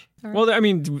 Ouch. Well, I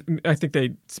mean, I think they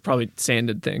probably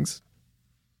sanded things.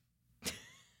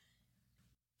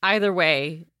 Either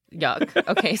way, yuck.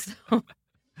 Okay,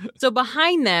 so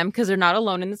behind them, because they're not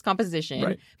alone in this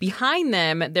composition, behind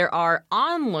them there are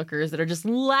onlookers that are just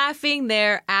laughing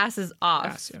their asses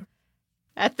off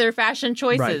at their fashion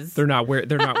choices. Right. They're not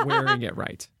wearing it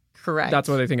right. Correct. That's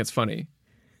why they think it's funny.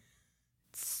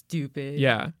 Stupid.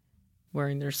 Yeah.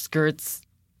 Wearing their skirts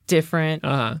different.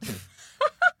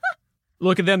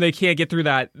 Look at them. They can't get through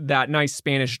that nice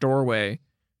Spanish doorway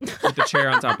with the chair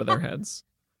on top of their heads.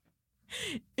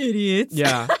 Idiots.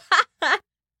 Yeah.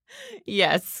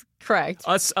 Yes, correct.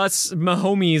 Us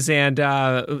Mahomies and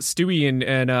Stewie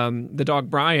and the dog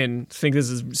Brian think this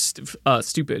is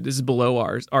stupid. This is below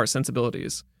our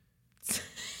sensibilities.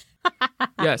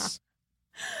 Yes.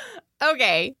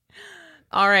 Okay.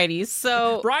 Alrighty.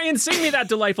 So Brian, sing me that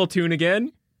delightful tune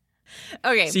again.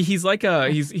 Okay. See, he's like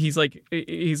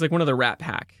one of the Rat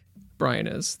Pack. Brian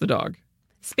is the dog.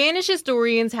 Spanish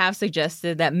historians have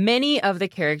suggested that many of the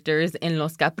characters in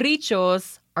Los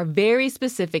Caprichos are very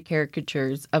specific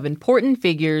caricatures of important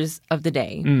figures of the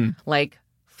day, like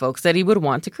folks that he would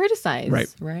want to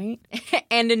criticize, right?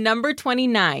 And in number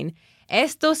 29,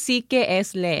 Esto sí que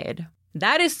es leer.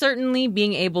 That is certainly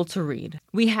being able to read.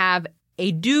 We have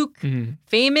a duke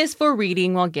famous for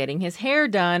reading while getting his hair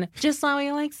done, just how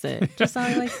he likes it. Just how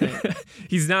he likes it.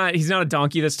 He's not a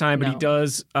donkey this time, but he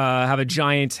does have a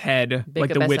giant head, Big like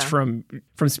the cabeza. witch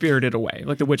from Spirited Away,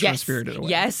 like the witch from Spirited Away.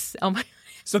 Yes. Oh my.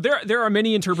 So there are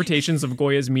many interpretations of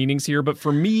Goya's meanings here, but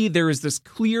for me, there is this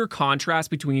clear contrast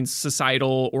between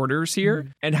societal orders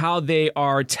here and how they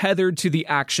are tethered to the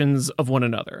actions of one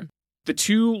another. The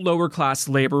two lower-class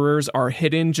laborers are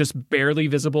hidden, just barely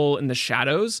visible in the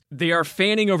shadows. They are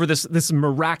fanning over this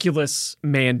miraculous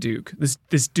man-duke,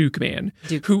 this duke man.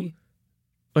 Duke. Who,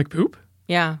 like poop?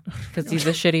 Yeah, because he's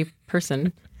a shitty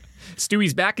person.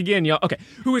 Stewie's back again, y'all. Okay.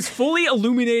 Who is fully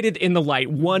illuminated in the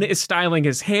light. One is styling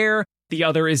his hair. The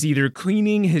other is either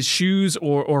cleaning his shoes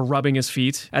or rubbing his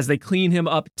feet as they clean him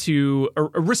up to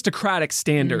aristocratic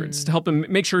standards to help him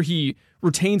make sure he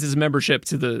retains his membership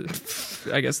to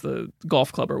the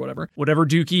golf club or whatever. Whatever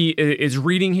Dookie is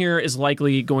reading here is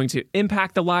likely going to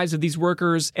impact the lives of these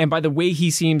workers. And by the way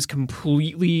he seems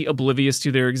completely oblivious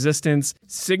to their existence,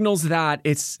 signals that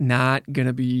it's not going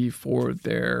to be for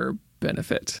their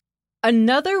benefit.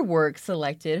 Another work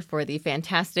selected for the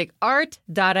fantastic art,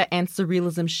 data, and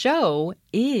surrealism show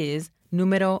is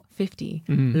numero 50,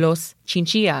 Los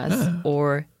Chinchillas,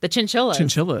 or the Chinchillas.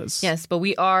 Chinchillas. Yes, but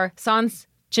we are sans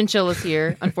chinchillas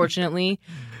here, unfortunately.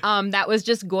 That was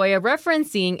just Goya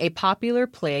referencing a popular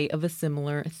play of a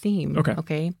similar theme.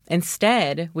 Okay.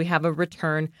 Instead, we have a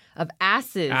return of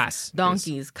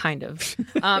donkeys, kind of.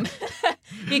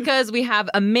 Because we have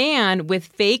a man with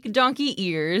fake donkey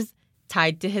ears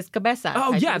tied to his cabeza.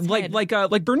 Oh yeah,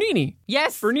 like Bernini.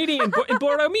 Yes, Bernini and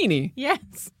Borromini.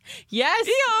 Yes.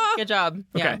 Eeyore! Good job.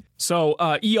 Okay, Yeah. so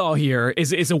Eeyore here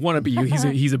is a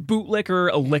wannabe. He's a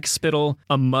bootlicker, a lick spittle,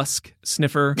 a musk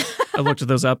sniffer. I looked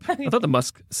those up. I thought the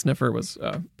musk sniffer was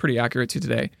pretty accurate to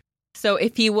today. So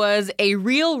if he was a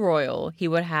real royal, he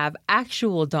would have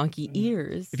actual donkey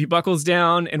ears. If he buckles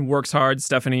down and works hard,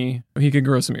 Stephanie, he could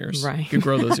grow some ears. Right. He could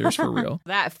grow those ears for real.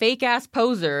 That fake-ass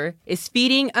poser is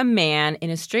feeding a man in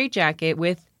a straitjacket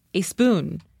with a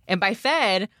spoon. And by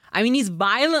fed, I mean he's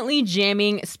violently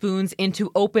jamming spoons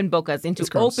into open bocas, into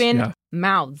open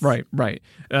mouths. Right.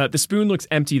 The spoon looks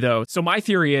empty, though. So my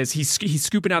theory is he's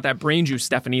scooping out that brain juice,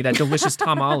 Stephanie, that delicious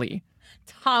tamale.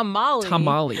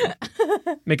 Tamale.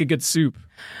 Make a good soup.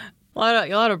 A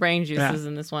lot of brain juices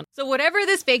in this one. So whatever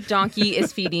this fake donkey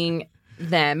is feeding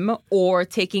them or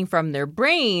taking from their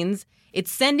brains,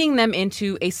 it's sending them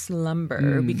into a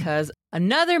slumber because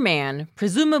another man,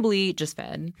 presumably just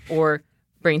fed or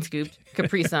brain scooped,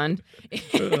 Capri Sun,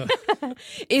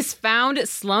 is found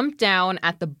slumped down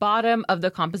at the bottom of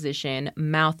the composition,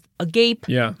 mouth agape,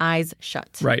 eyes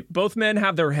shut. Right. Both men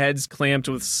have their heads clamped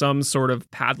with some sort of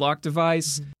padlock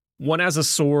device. One has a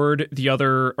sword, the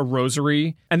other a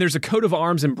rosary, and there's a coat of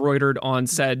arms embroidered on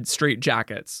said straight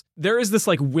jackets. There is this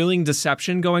willing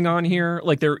deception going on here,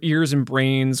 like their ears and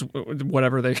brains,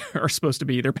 whatever they are supposed to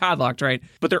be, they're padlocked, right?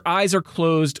 But their eyes are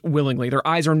closed willingly. Their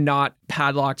eyes are not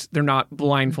padlocked. They're not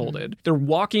blindfolded. They're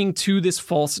walking to this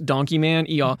false donkey man,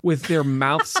 with their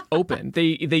mouths open. They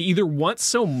either want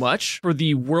so much for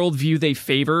the worldview they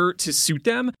favor to suit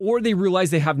them, or they realize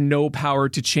they have no power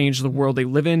to change the world they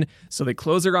live in, so they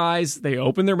close their eyes, they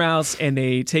open their mouths, and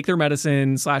they take their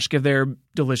medicine / give their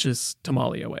delicious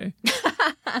tamale away.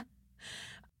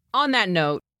 On that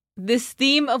note, this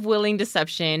theme of willing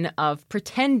deception, of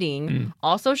pretending,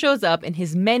 also shows up in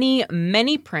his many,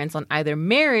 many prints on either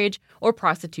marriage or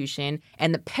prostitution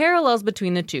and the parallels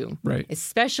between the two, right?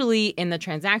 Especially in the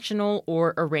transactional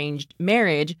or arranged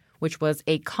marriage, which was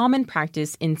a common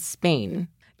practice in Spain.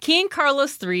 King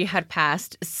Carlos III had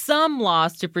passed some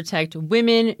laws to protect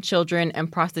women, children, and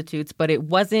prostitutes, but it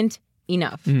wasn't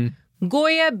enough.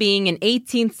 Goya, being an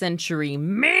 18th century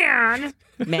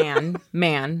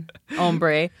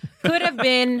hombre, could have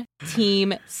been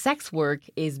team sex work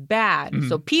is bad.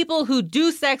 So people who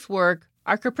do sex work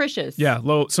are capricious. Yeah,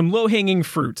 some low-hanging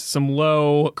fruit, some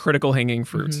low critical hanging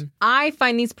fruit. I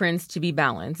find these prints to be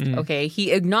balanced, okay?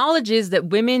 He acknowledges that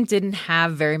women didn't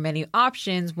have very many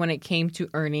options when it came to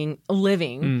earning a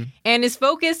living. And his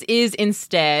focus is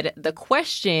instead the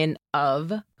question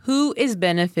of who is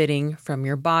benefiting from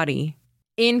your body.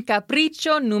 In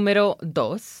Capricho número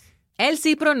 2, él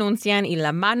sí pronuncian y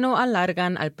la mano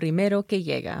alargan al primero que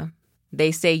llega.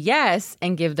 They say yes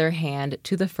and give their hand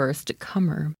to the first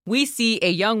comer. We see a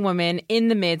young woman in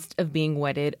the midst of being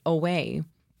wedded away.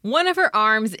 One of her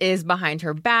arms is behind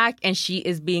her back, and she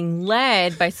is being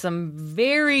led by some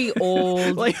very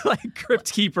old... like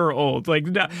Crypt Keeper old. Like,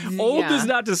 no, old does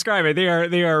not describe it.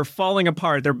 They are falling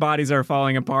apart. Their bodies are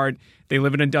falling apart. They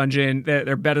live in a dungeon.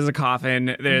 Their bed is a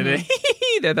coffin. They're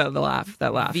that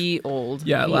laugh. The old.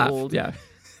 Yeah, the laugh. Old. Yeah.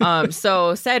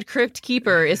 So said Crypt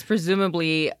Keeper is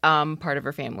presumably part of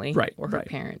her family. Right. Or her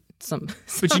parent.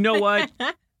 But you know what?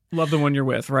 Love the one you're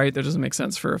with, right? That doesn't make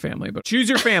sense for a family, but choose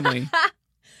your family.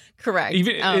 Correct.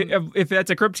 Even if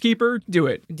that's a Crypt Keeper, do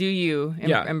it. Do you.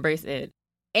 Embrace it.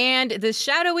 And the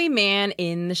shadowy man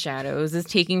in the shadows is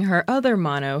taking her other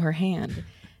mono, her hand.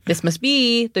 This must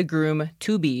be the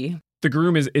groom-to-be. The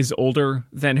groom is older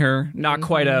than her. Not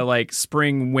quite a like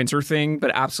spring-winter thing, but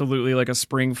absolutely like a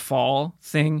spring-fall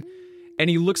thing.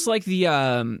 And he looks like the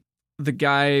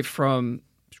guy from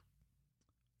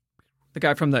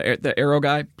the Arrow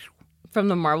guy. From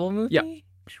the Marvel movie? Yeah.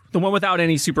 The one without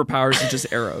any superpowers and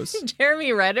just arrows.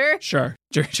 Jeremy Renner? Sure.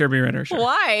 Jeremy Renner, sure.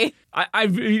 Why?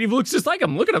 He looks just like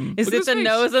him. Look at him. Is it the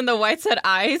nose and the white set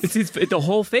eyes? It's the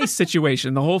whole face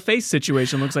situation. The whole face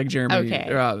situation looks like Jeremy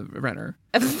Renner.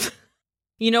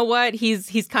 You know what?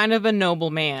 He's kind of a noble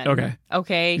man.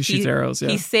 Okay. He shoots arrows, yeah.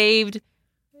 He saved...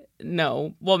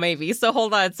 No. Well, maybe. So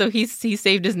hold on. So he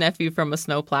saved his nephew from a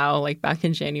snowplow like back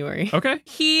in January. Okay.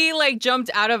 He like jumped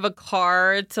out of a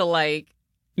car to like...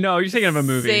 No, you're thinking of a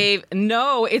movie.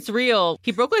 No, it's real.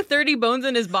 He broke like 30 bones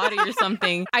in his body or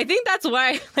something. I think that's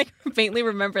why I like faintly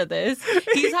remember this.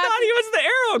 He thought he was the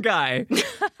Arrow guy. He's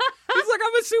like,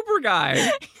 I'm a super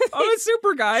guy. I'm a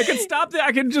super guy. I can stop that.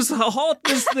 I can just halt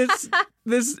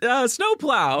this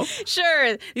snowplow.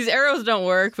 Sure, these arrows don't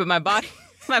work, but my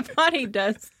body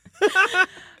does.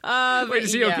 Wait,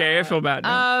 is he okay? I feel bad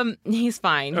now. He's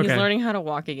fine. Okay. He's learning how to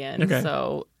walk again. Okay.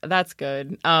 So that's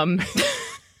good.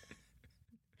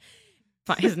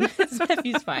 His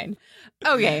nephew's fine.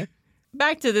 Okay.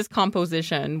 Back to this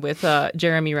composition with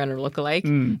Jeremy Renner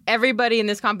lookalike. Everybody in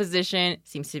this composition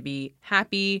seems to be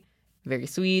happy, very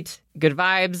sweet, good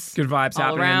vibes. Good vibes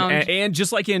all happening. around. And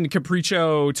just like in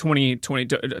Capricho 20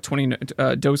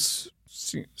 dos...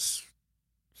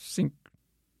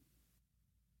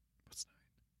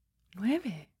 Nueve.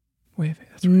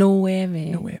 That's right.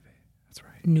 Nueve. That's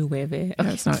right. Nueve. Okay.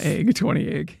 Yeah, it's not egg, 20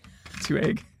 egg. 2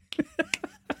 egg.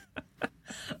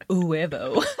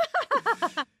 Uevo.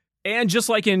 And just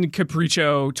like in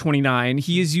Capricho 29,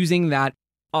 he is using that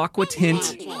aqua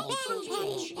tint.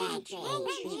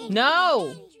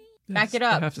 No! Back it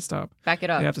up. I have to stop. Back it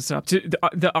up. I have to stop.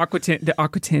 The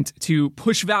aqua tint to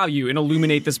push value and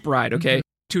illuminate this bride, okay?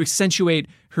 To accentuate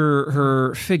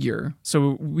her figure.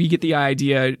 So we get the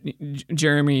idea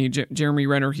Jeremy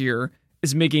Renner here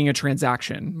is making a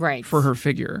transaction for her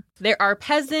figure. There are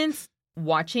peasants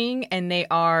watching and they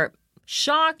are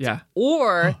shocked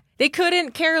or they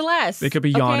couldn't care less. They could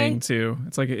be yawning too.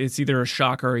 It's like it's either a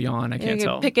shock or a yawn. I can't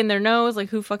tell. Picking their nose, like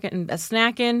who fucking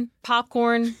snacking,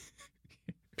 popcorn,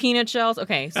 peanut shells.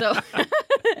 Okay, so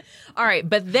all right,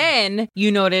 but then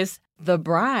you notice the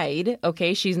bride,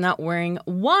 okay, she's not wearing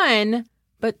one,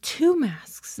 but 2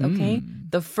 masks, okay?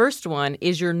 The first one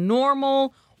is your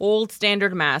normal old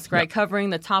standard mask, right? Covering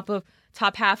the top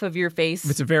half of your face.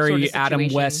 It's a very Adam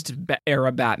West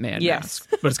era Batman mask.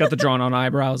 But it's got the drawn on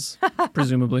eyebrows,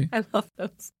 presumably. I love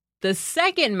those. The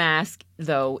second mask,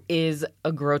 though, is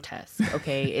a grotesque,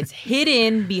 okay? It's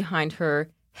hidden behind her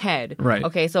head. Right.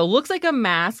 Okay, so it looks like a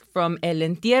mask from El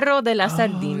Entierro de la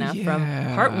Sardina from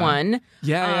part 1.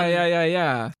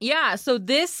 Yeah. Yeah, so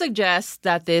this suggests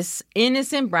that this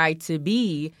innocent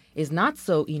bride-to-be is not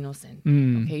so innocent.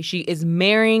 Okay, she is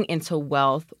marrying into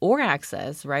wealth or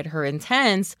access, right? Her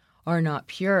intents are not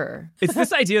pure. It's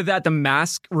this idea that the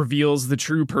mask reveals the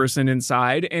true person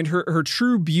inside and her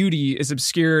true beauty is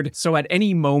obscured. So at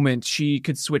any moment, she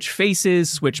could switch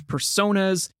faces, switch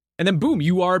personas, and then boom,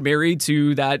 you are married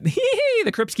to that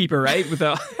the Crypt Keeper, right? With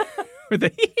a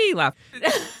laugh.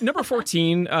 Number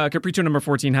 14, Capricho number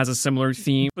 14 has a similar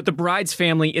theme, but the bride's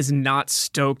family is not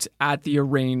stoked at the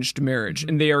arranged marriage,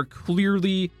 and they are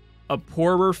clearly a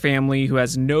poorer family who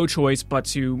has no choice but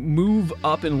to move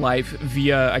up in life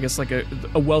via, I guess, like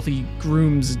a wealthy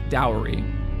groom's dowry.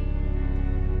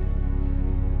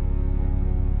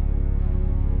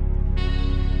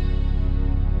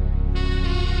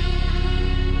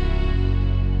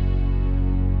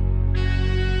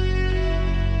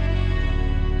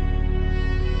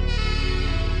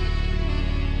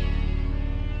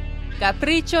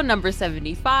 Capricho number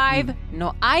 75.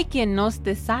 No hay quien nos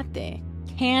desate.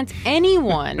 Can't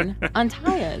anyone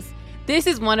untie us? This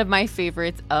is one of my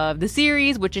favorites of the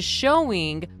series, which is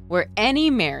showing where any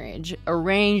marriage,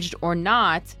 arranged or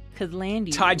not,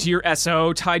 Could tied to your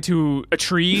SO, tied to a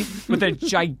tree with a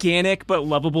gigantic but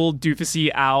lovable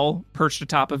doofusy owl perched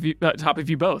atop of you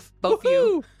both. Both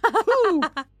you.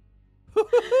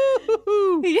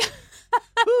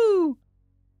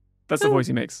 That's the voice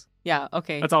he makes. Yeah,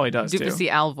 okay. That's all he does, Doofusy too.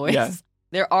 owl voice. Yeah.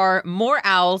 There are more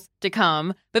owls to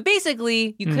come, but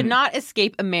basically, you could not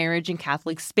escape a marriage in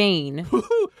Catholic Spain.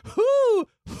 Who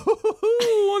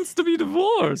wants to be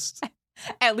divorced?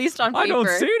 At least on paper. I don't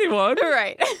see anyone.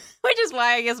 Right. Which is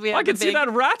why I guess we have I can see that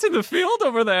rat in the field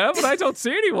over there, but I don't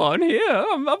see anyone here.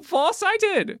 I'm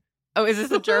farsighted. Oh, is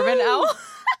this a German owl?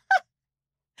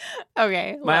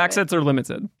 Okay. My accents are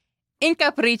limited. In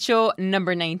Capricho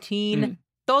number 19,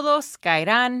 Todos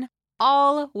caerán,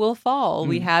 all will fall.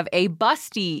 We have a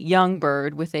busty young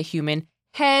bird with a human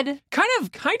head. Kind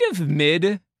of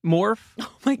mid-morph.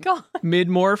 Oh my God.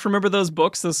 Mid-morph. Remember those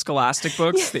books, those scholastic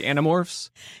books, yes. The Animorphs?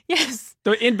 Yes.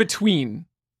 The in-between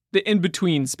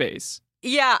space.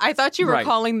 Yeah, I thought you were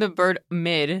calling the bird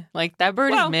mid. Like, that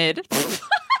bird is mid.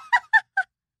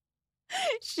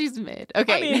 She's mid.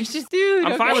 Okay. I mean, dude.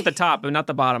 I'm fine with the top, but not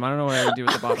the bottom. I don't know what I would do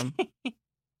with the bottom.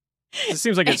 It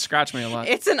seems like it scratched me a lot.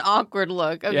 It's an awkward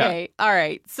look. Okay. Yeah. All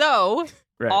right. So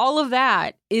all of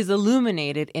that is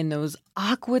illuminated in those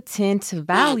aqua tint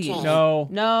values. No.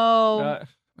 Oh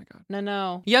my God.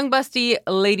 No. Young busty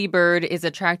ladybird is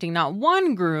attracting not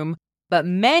one groom, but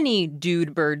many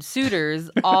dude bird suitors,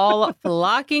 all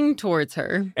flocking towards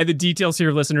her. And the details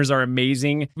here, listeners, are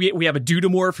amazing. We have a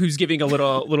dudamorph who's giving a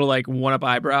little like one-up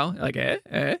eyebrow, like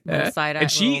side eye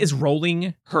and she is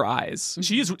rolling her eyes.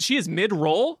 She is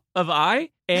mid-roll of eye,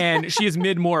 and she is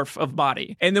mid-morph of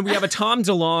body. And then we have a Tom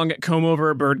DeLonge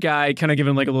comb-over bird guy, kind of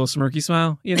giving like a little smirky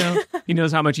smile, you know? He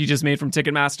knows how much he just made from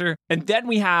Ticketmaster. And then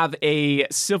we have a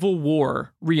Civil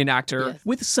War reenactor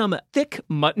with some thick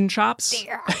mutton chops.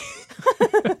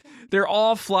 They're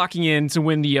all flocking in to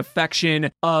win the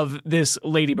affection of this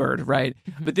ladybird, right?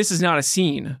 But this is not a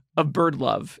scene of bird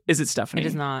love, is it, Stephanie? It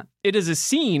is not. It is a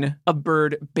scene of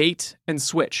bird bait and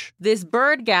switch. This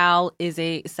bird gal is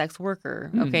a sex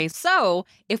worker, okay? So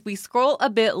if we scroll a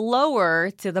bit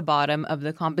lower to the bottom of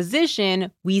the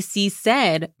composition, we see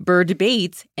said bird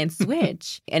bait and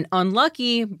switch. An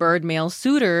unlucky bird male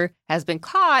suitor has been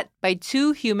caught by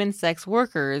two human sex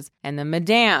workers, and the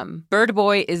madame, bird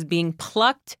boy, is being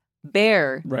plucked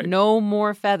bare. Right. No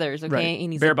more feathers, okay? Right.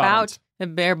 And he's bare-bottomed,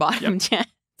 yes.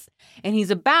 And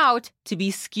he's about to be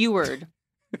skewered.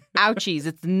 Ouchies.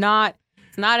 It's not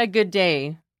a good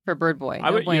day for Bird Boy.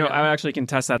 I would actually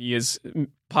contest that he is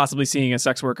possibly seeing a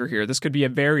sex worker here. This could be a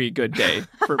very good day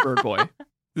for Bird Boy.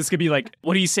 This could be like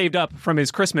what he saved up from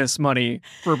his Christmas money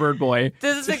for Bird Boy.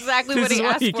 This is exactly what he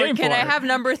asked for. Can I have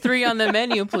number 3 on the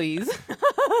menu, please?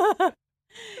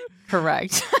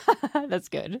 Correct. That's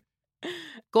good.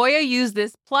 Goya used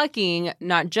this plucking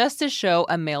not just to show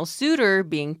a male suitor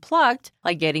being plucked,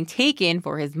 like getting taken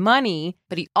for his money,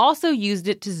 but he also used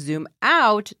it to zoom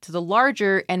out to the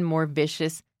larger and more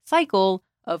vicious cycle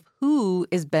of who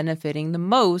is benefiting the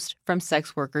most from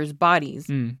sex workers' bodies.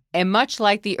 And much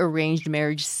like the arranged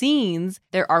marriage scenes,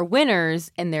 there are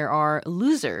winners and there are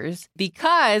losers.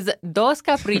 Because Dos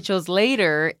Caprichos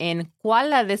later in Cuál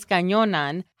la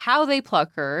descañonan, How They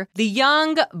Pluck Her, the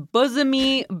young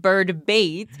bosomy bird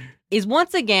bait is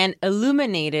once again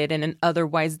illuminated in an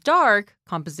otherwise dark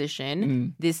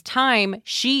composition. This time,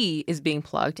 she is being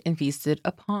plucked and feasted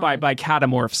upon. By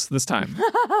catamorphs this time.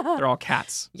 They're all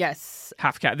cats. Yes.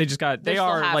 Half cat. They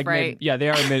are half, like right? they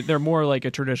are mid. They're more like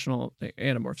a traditional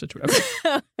animorph situation.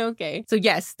 Okay. Okay. So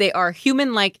yes, they are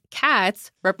human-like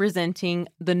cats representing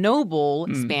the noble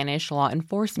Spanish law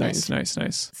enforcement.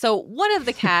 Nice. So one of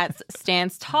the cats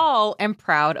stands tall and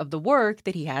proud of the work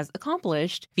that he has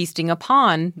accomplished, feasting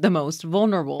upon the most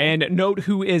vulnerable. And note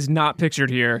who is not pictured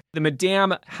here. The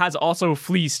madame has also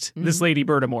fleeced this lady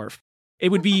birdamorph. It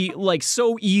would be like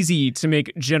so easy to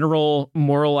make general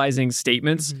moralizing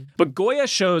statements, but Goya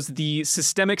shows the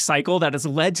systemic cycle that has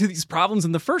led to these problems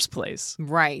in the first place.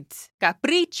 Right.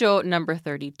 Capricho number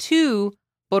 32,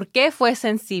 ¿Por qué fue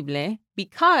sensible?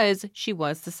 Because she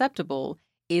was susceptible,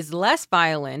 is less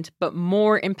violent but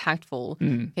more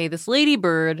impactful. Okay, this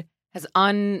ladybird has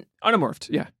unamorphed.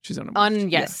 Yeah, she's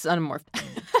unamorphed. Unamorphed.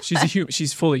 She's a human.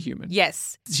 She's fully human.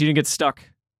 Yes. She didn't get stuck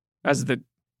as the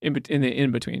in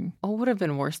between. Oh, would have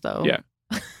been worse though. Yeah.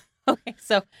 Okay,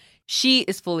 so she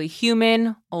is fully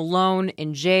human, alone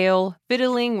in jail,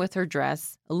 fiddling with her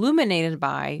dress, illuminated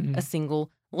by a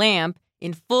single lamp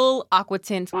in full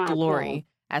aquatint glory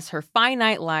as her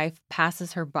finite life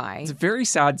passes her by. It's a very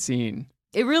sad scene.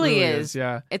 It really is.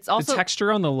 Yeah. It's also the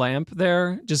texture on the lamp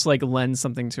there just like lends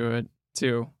something to it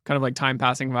too. Kind of like time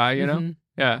passing by, you know?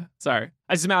 Yeah. Sorry.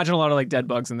 I just imagine a lot of like dead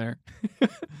bugs in there. Well,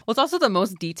 it's also the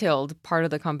most detailed part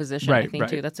of the composition, I think,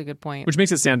 too. That's a good point. Which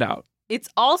makes it stand out. It's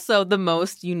also the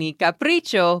most unique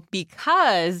capricho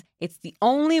because it's the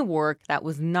only work that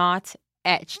was not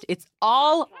etched. It's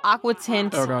all aqua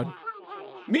tint. Oh, God.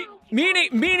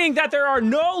 Meaning that there are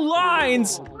no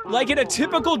lines like in a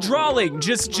typical drawing,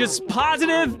 just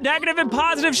positive, negative, and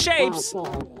positive shapes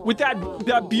with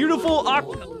that beautiful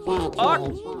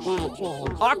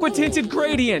aqua tinted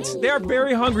gradient. They are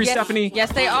very hungry, yes, Stephanie.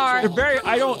 Yes, they are. They're very.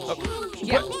 I don't.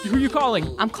 Who are you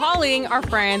calling? I'm calling our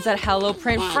friends at Hello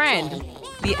Print Friend,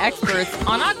 the experts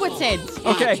on aqua tint.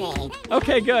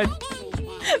 Okay, good.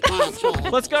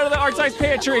 Let's go to the art size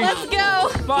pantry. Let's go.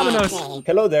 Vamonos.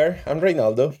 Hello there, I'm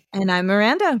Reynaldo. And I'm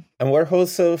Miranda. And we're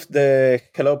hosts of the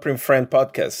Hello Print Friend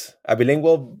podcast, a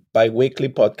bilingual bi-weekly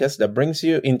podcast that brings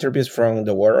you interviews from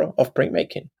the world of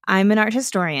printmaking. I'm an art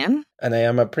historian. And I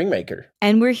am a printmaker.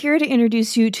 And we're here to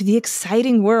introduce you to the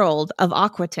exciting world of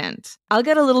aqua tint. I'll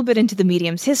get a little bit into the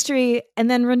medium's history, and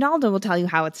then Ronaldo will tell you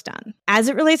how it's done. As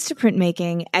it relates to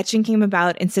printmaking, etching came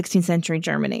about in 16th century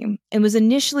Germany and was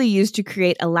initially used to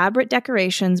create elaborate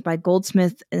decorations by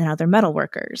goldsmiths and other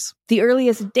metalworkers. The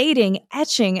earliest dating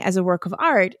etching as a work of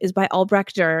art is by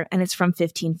Albrecht Dürer, and it's from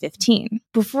 1515.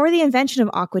 Before the invention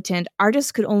of aqua tint,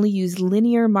 artists could only use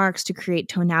linear marks to create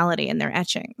tonality in their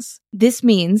etchings. This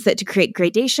means that to create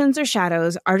gradations or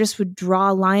shadows, artists would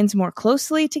draw lines more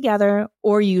closely together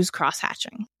or use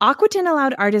cross-hatching. Aqua tint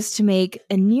allowed artists to make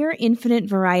a near infinite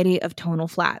variety of tonal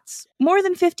flats, more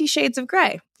than 50 shades of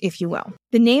gray, if you will.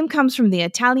 The name comes from the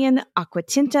Italian acqua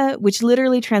tinta, which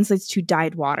literally translates to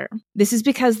dyed water. This is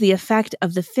because the effect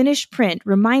of the finished print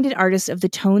reminded artists of the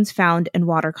tones found in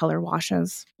watercolor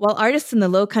washes. While artists in the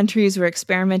Low Countries were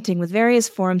experimenting with various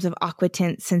forms of aqua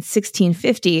tint since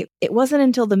 1650, it wasn't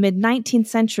until the mid-19th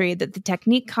century that the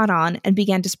technique caught on and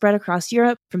began to spread across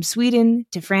Europe, from Sweden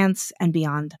to France and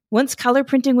beyond. Once color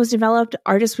printing was developed,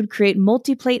 artists would create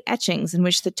multi-plate etchings in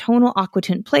which the tonal aqua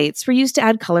tint plates were used to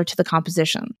add color to the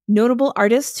composition. Notable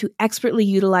artists who expertly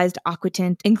utilized aqua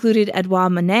tint included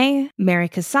Edouard Monet, Mary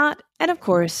Cassatt, and of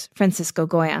course, Francisco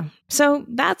Goya. So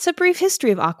that's a brief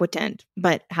history of aqua tint.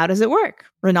 But how does it work?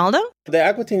 Ronaldo? The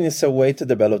aqua tint is a way to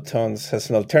develop tones as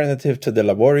an alternative to the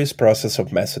laborious process of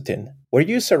mezzotint, where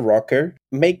you use a rocker,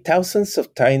 make thousands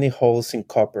of tiny holes in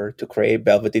copper to create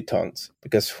velvety tones,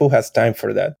 because who has time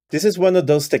for that? This is one of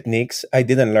those techniques I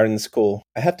didn't learn in school.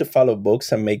 I had to follow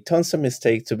books and make tons of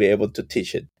mistakes to be able to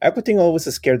teach it. Aqua tint always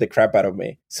scared the crap out of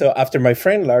me. So after my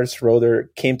friend Lars Roeder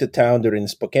came to town during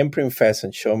Spokane Print Fest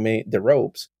and showed me the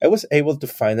ropes, I was able to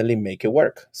finally make it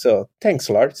work. So thanks,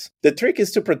 Lars. The trick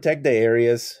is to protect the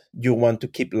areas you want to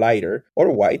keep lighter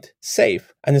or white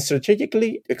safe and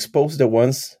strategically expose the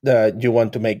ones that you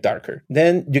want to make darker.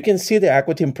 Then you can see the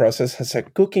aqua tint process as a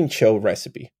cooking show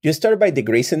recipe. You start by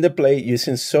degreasing the plate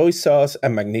using soy sauce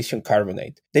and magnesium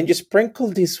carbonate. Then you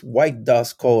sprinkle this white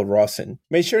dust called rosin.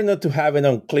 Make sure not to have it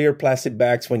on clear plastic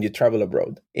bags when you travel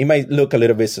abroad. It might look a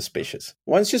little bit suspicious.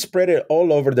 Once you spread it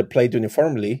all over the plate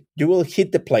uniformly, you will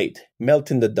heat the plate,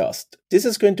 melting the dust. This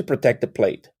is going to protect the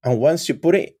plate. And once you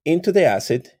put it into the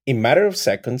acid, in a matter of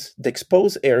seconds, the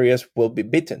exposed areas will be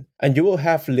bitten, and you will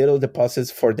have little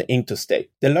deposits for the ink to stay.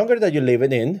 The longer that you leave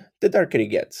it in, the darker it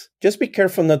gets. Just be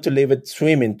careful not to leave it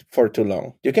swimming for too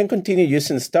long. You can continue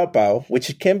using stop out,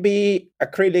 which can be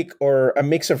acrylic or a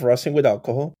mix of rosin with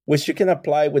alcohol, which you can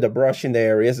apply with a brush in the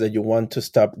areas that you want to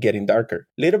stop getting darker.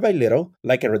 Little by little,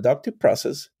 like a reductive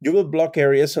process, you will block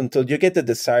areas until you get the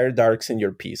desired darks in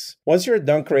your piece. Once you're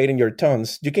done creating your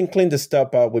tones, you can clean the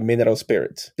stop out with mineral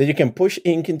spirits. Then you can push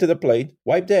ink into the plate,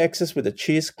 wipe the excess with a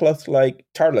cheesecloth-like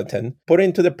tarlatan, put it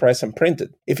into the press and print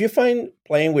it. If you find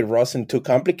playing with rosin too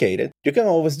complicated, you can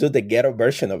always do the ghetto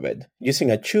version of it,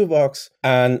 using a chew box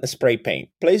and spray paint.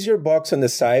 Place your box on the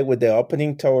side with the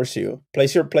opening towards you.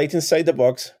 Place your plate inside the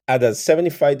box at a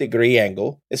 75-degree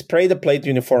angle. Spray the plate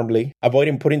uniformly,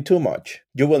 avoiding putting too much.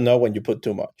 You will know when you put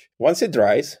too much. Once it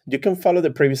dries, you can follow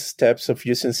the previous steps of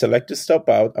using selective stop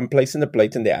out and placing the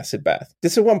plate in the acid bath.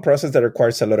 This is one process that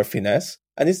requires a lot of finesse,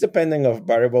 and is dependent on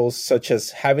variables such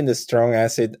as having the strong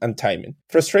acid and timing.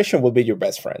 Frustration will be your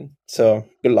best friend. So,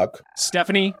 good luck.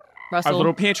 Stephanie, Russell. Our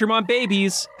little Pantry Mom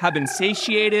babies have been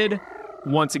satiated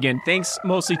once again, thanks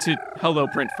mostly to Hello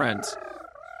Print Friends.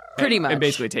 Pretty much. And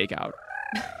basically takeout.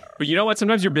 But you know what?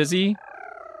 Sometimes you're busy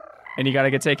and you got to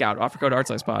get takeout. Offer code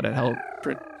ArtSlicePod at Hello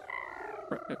Print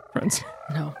Friends.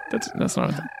 No. That's not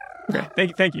a thing. Okay. No.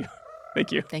 Thank you.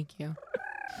 Thank you.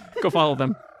 Go follow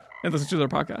them and listen to their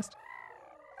podcast.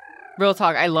 Real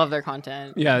talk, I love their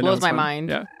content. Yeah, Blows my fun. mind.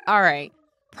 Yeah. All right.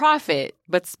 Profit,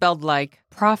 but spelled like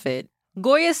profit.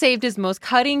 Goya saved his most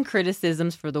cutting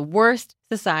criticisms for the worst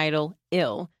societal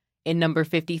ill. In number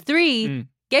 53,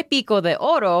 Que pico de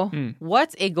oro,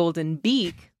 what's a golden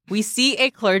beak? We see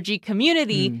a clergy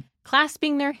community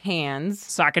clasping their hands.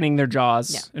 Socketing their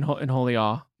jaws in holy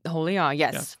awe. Holy awe,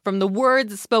 yes. From the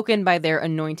words spoken by their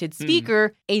anointed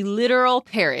speaker, a literal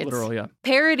parrot. Literal, yeah.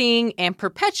 Parroting and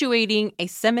perpetuating a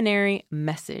seminary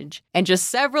message. And just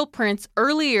several prints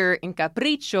earlier in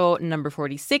Capricho number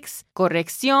 46,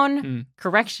 Corrección,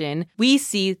 correction, we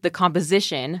see the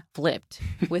composition flipped,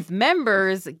 with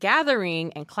members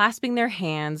gathering and clasping their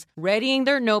hands, readying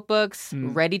their notebooks,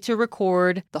 ready to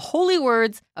record the holy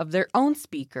words of their own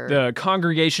speaker. The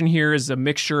congregation here is a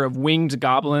mixture of winged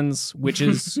goblins,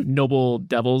 witches, noble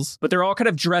devils, but they're all kind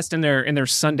of dressed in their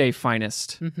Sunday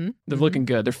finest. They're looking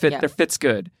good. Their fit's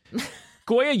good.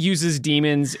 Goya uses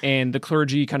demons and the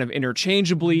clergy kind of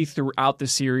interchangeably throughout the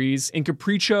series. In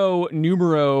Capricho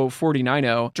numero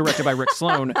 49, directed by Rick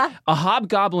Sloan, a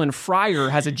hobgoblin friar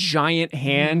has a giant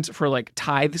hand for like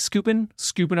tithe scooping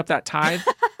up that tithe.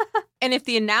 And if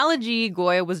the analogy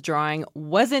Goya was drawing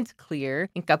wasn't clear,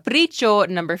 in Capricho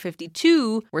number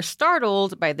 52, we're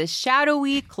startled by this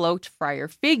shadowy, cloaked friar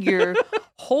figure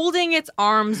holding its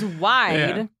arms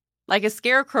wide like a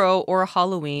scarecrow or a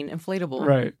Halloween inflatable.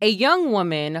 Right. A young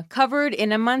woman covered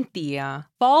in a mantilla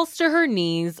falls to her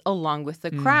knees along with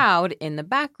the crowd in the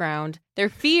background. Their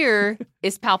fear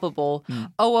is palpable.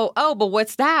 Oh, but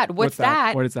what's that? What's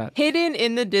that? What is that? Hidden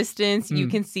in the distance, you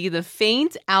can see the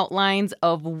faint outlines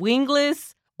of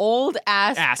wingless,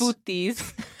 old-ass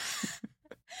putis.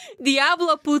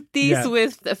 Diablo putis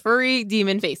with furry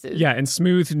demon faces. Yeah, and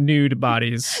smooth nude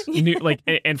bodies,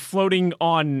 and floating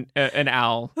on an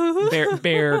owl,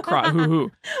 bare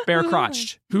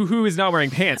crotched. Who is not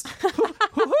wearing pants?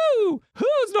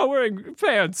 Who's not wearing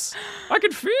pants? I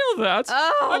can feel that.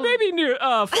 Oh. I may be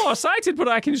far-sighted, but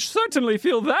I can certainly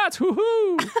feel that.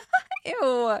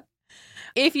 Ew.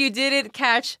 If you didn't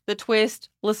catch the twist,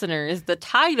 listeners, the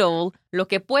title, Lo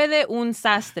que puede un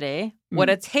sastre, what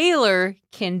a tailor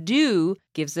can do,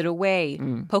 gives it away.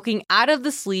 Poking out of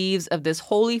the sleeves of this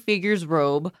holy figure's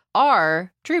robe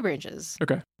are tree branches.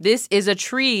 Okay. This is a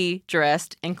tree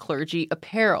dressed in clergy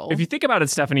apparel. If you think about it,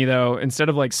 Stephanie, though, instead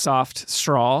of like soft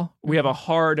straw, we have a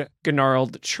hard,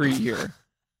 gnarled tree here.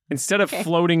 Instead of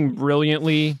floating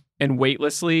brilliantly and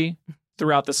weightlessly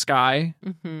throughout the sky,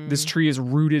 this tree is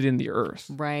rooted in the earth.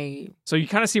 Right. So you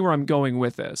kind of see where I'm going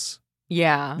with this.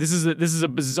 Yeah. This is a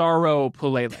bizarro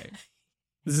pulele.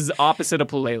 This is opposite of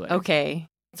pulele. Okay.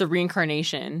 It's a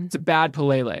reincarnation. It's a bad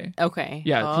pulele. Okay.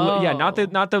 Yeah. Not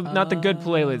the good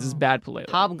pulele. This is bad pulele.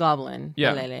 Hobgoblin.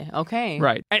 Yeah. Pulele. Okay.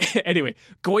 Right. Anyway,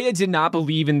 Goya did not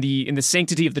believe in the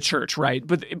sanctity of the church, right?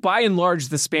 But by and large,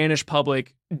 the Spanish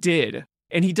public did.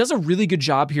 And he does a really good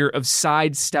job here of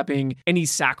sidestepping any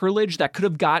sacrilege that could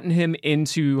have gotten him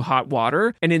into hot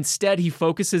water. And instead, he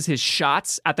focuses his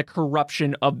shots at the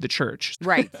corruption of the church.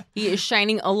 Right. He is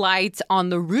shining a light on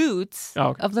the roots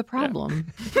of the problem.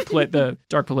 Yeah. The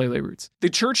dark Pulele roots. The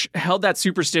church held that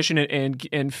superstition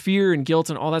and fear and guilt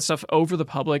and all that stuff over the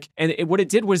public. And what it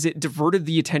did was it diverted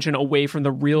the attention away from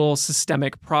the real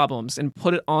systemic problems and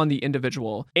put it on the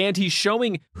individual. And he's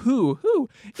showing who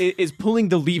is pulling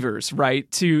the levers, right?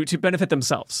 To benefit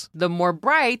themselves. The more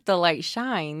bright the light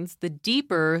shines, the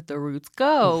deeper the roots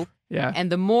go. Yeah.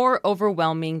 And the more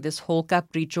overwhelming this whole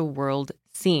Capricho world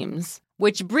seems.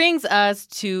 Which brings us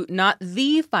to not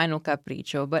the final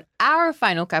Capricho, but our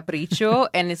final Capricho.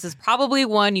 And this is probably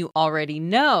one you already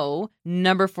know.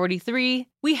 Number 43,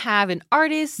 we have an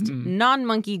artist,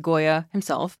 non-monkey Goya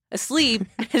himself, asleep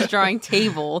at his drawing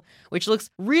table, which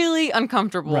looks really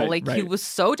uncomfortable. Right. He was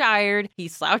so tired, he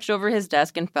slouched over his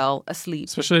desk and fell asleep.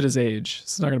 Especially at his age.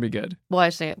 It's not going to be good. Well, I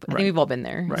think we've all been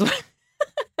there. Right.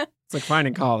 It's like fine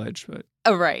in college, but...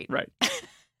 Right.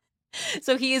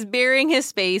 So he is burying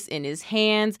his face in his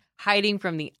hands, hiding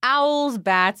from the owls,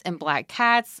 bats, and black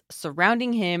cats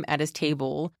surrounding him at his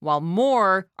table, while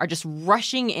more are just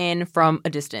rushing in from a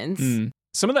distance.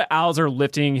 Some of the owls are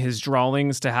lifting his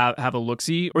drawings to have a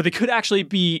look-see, or they could actually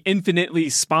be infinitely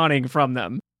spawning from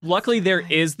them. Luckily, there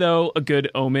is, though, a good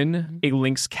omen, a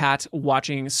lynx cat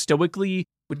watching stoically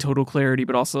with total clarity,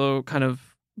 but also kind of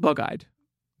bug-eyed.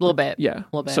 A little bit. Yeah. A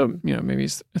little bit. So, maybe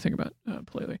think about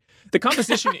Pulele. The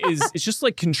composition it's just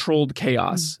like controlled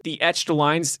chaos. The etched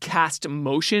lines cast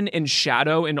motion and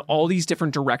shadow in all these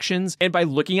different directions. And by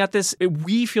looking at this,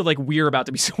 we feel like we're about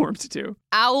to be swarmed too.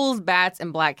 Owls, bats,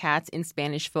 and black cats in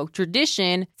Spanish folk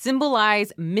tradition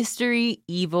symbolize mystery,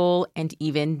 evil, and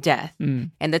even death.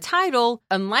 And the title,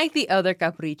 unlike the other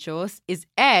Caprichos, is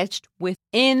etched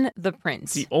within the print.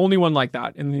 It's the only one like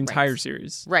that in the entire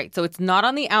series. Right. So it's not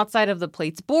on the outside of the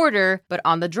plate's border, but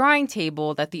on the drawing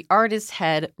table that the artist's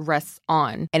head rests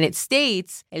on. And it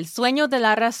states, El sueño de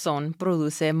la razón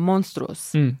produce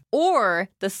monstruos. Or,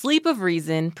 the sleep of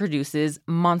reason produces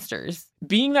monsters.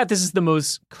 Being that this is the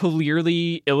most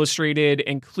clearly illustrated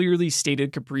and clearly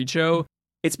stated Capricho,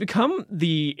 it's become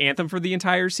the anthem for the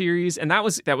entire series, and that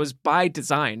was by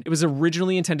design. It was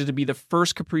originally intended to be the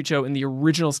first Capricho in the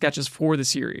original sketches for the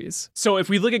series. So if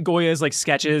we look at Goya's like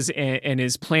sketches and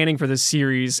his planning for this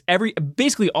series,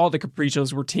 basically all the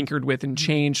Caprichos were tinkered with and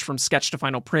changed from sketch to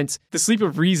final print. The Sleep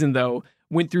of Reason, though,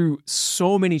 went through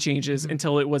so many changes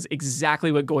until it was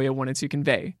exactly what Goya wanted to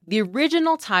convey. The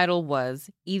original title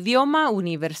was Idioma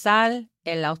Universal,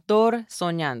 el autor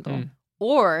soñando,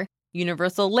 or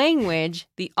Universal Language,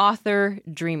 the author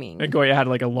dreaming. And Goya had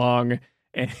like a long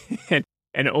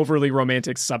and overly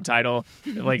romantic subtitle,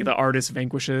 like the artist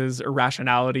vanquishes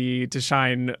irrationality to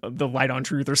shine the light on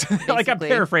truth or something. Like I'm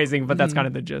paraphrasing, but that's kind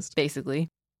of the gist. Basically.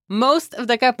 Most of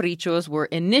the Caprichos were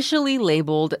initially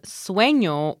labeled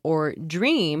sueño or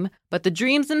dream, but the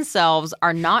dreams themselves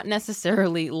are not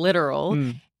necessarily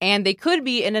literal. And they could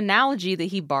be an analogy that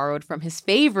he borrowed from his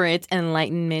favorite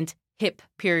Enlightenment hip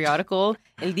periodical,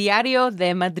 El Diario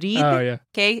de Madrid. Oh, yeah.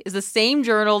 Okay, is the same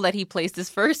journal that he placed his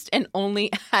first and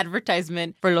only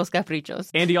advertisement for Los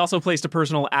Caprichos. And he also placed a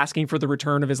personal asking for the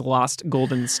return of his lost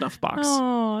golden snuff box.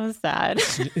 Oh, sad.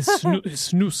 His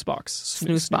snooze box.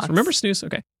 Snooze box. Remember snooze?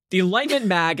 Okay. The Enlightenment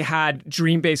mag had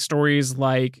dream-based stories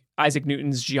like Isaac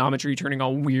Newton's geometry turning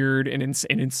all weird and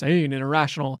insane and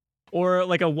irrational. Or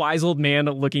like a wise old man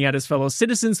looking at his fellow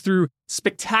citizens through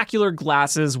spectacular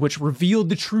glasses which revealed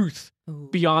the truth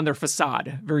beyond their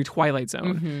facade. Very Twilight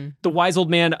Zone. The wise old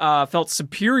man felt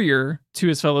superior to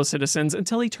his fellow citizens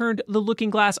until he turned the looking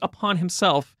glass upon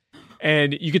himself.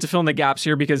 And you get to fill in the gaps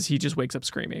here because he just wakes up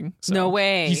screaming. So no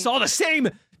way. He saw the same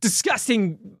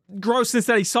disgusting grossness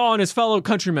that he saw in his fellow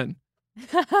countrymen.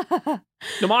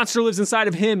 The monster lives inside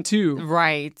of him too.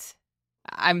 Right.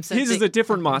 His is a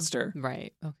different monster.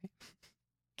 Right.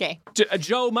 Okay.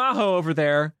 Joe Maho over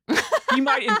there, he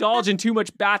might indulge in too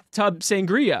much bathtub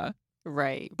sangria.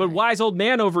 Right. But wise old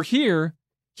man over here,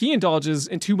 he indulges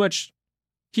in too much.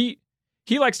 He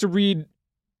likes to read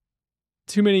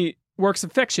too many works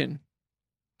of fiction.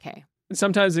 Okay. And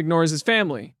sometimes ignores his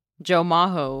family. Joe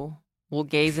Maho will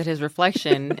gaze at his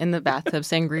reflection in the bathtub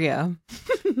sangria.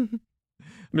 I'm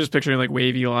just picturing like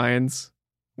wavy lines,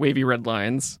 wavy red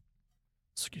lines.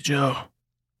 It's like, Joe,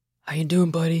 how you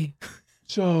doing, buddy?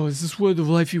 Joe, is this the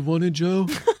life you wanted, Joe?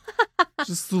 Is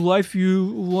this the life you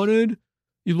wanted?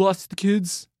 You lost the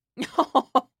kids?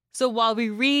 So while we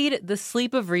read The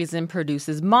Sleep of Reason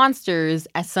produces monsters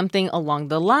as something along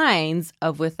the lines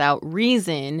of without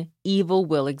reason, evil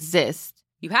will exist,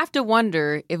 you have to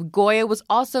wonder if Goya was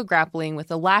also grappling with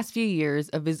the last few years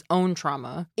of his own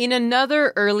trauma. In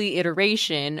another early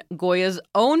iteration, Goya's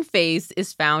own face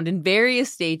is found in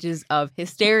various stages of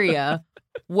hysteria,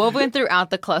 woven throughout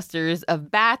the clusters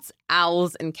of bats,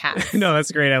 owls, and cats. No,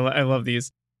 that's great. I love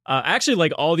these. I actually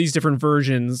like all these different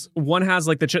versions. One has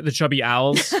like the chubby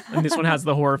owls, and this one has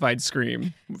the horrified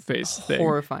scream face thing.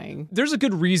 Horrifying. There's a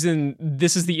good reason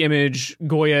this is the image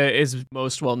Goya is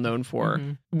most well known for.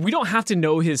 We don't have to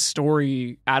know his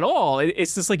story at all.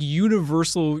 It's this like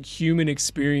universal human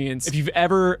experience. If you've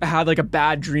ever had like a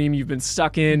bad dream you've been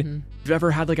stuck in, if you've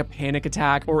ever had like a panic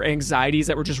attack or anxieties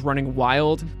that were just running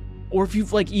wild, or if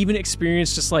you've like even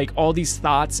experienced just like all these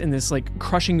thoughts in this like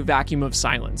crushing vacuum of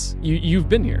silence, you've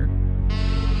been here.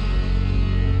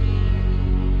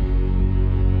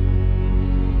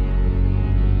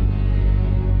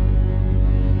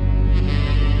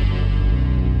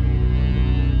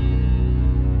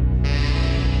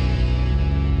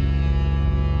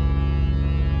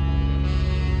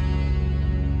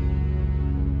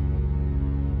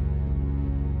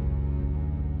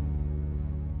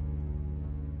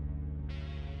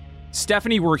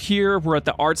 Stephanie, we're here. We're at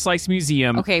the Art Slice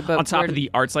Museum. Okay, but on top of the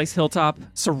Art Slice Hilltop,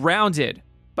 surrounded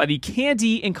by the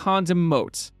Candy and Condom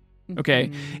Moat.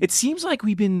 Okay, it seems like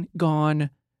we've been gone.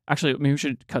 Actually, maybe we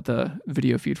should cut the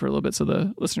video feed for a little bit so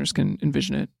the listeners can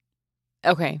envision it.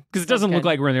 Okay, because it doesn't look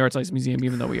like we're in the Art Slice Museum,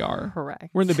 even though we are.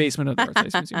 Correct. We're in the basement of the Art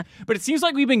Slice Museum. But it seems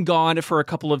like we've been gone for a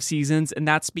couple of seasons, and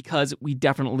that's because we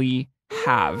definitely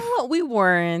have. Well, we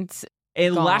weren't.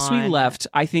 And last we left,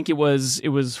 I think it was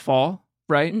fall.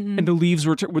 Right? And the leaves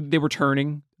were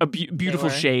turning beautiful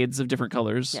shades of different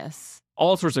colors. Yes.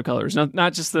 All sorts of colors,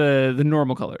 not just the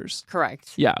normal colors.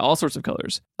 Correct. Yeah, all sorts of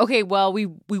colors. Okay, well, we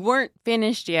weren't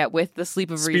finished yet with The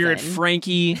Sleep of Spirit Reason.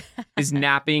 Frankie is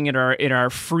napping in our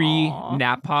free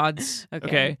nap pods.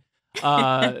 Okay.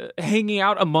 Hanging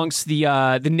out amongst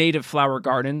the native flower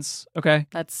gardens. Okay.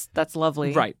 That's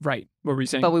lovely. Right. What were you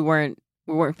saying? But we weren't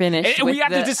finished. And we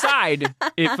have to decide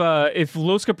if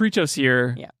Los Caprichos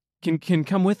here can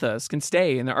come with us, can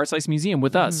stay in the Art Slice Museum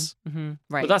with us.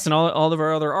 Right. With us and all of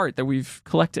our other art that we've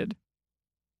collected.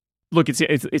 Look, it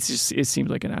seems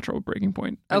like a natural breaking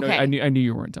point. Okay. I knew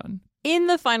you weren't done. In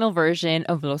the final version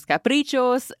of Los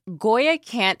Caprichos, Goya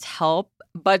can't help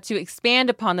but to expand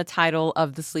upon the title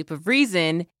of The Sleep of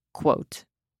Reason, quote,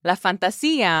 La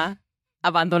fantasía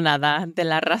abandonada de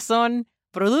la razón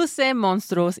produce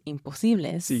monstruos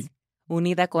imposibles. Sí.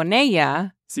 Unida con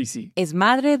ella, Sí. es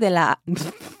madre de la...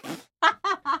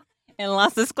 en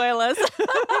las escuelas.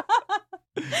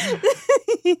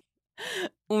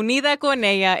 Unida con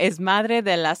ella es madre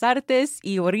de las artes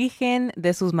y origen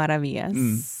de sus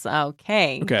maravillas.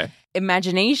 Okay.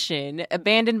 Imagination,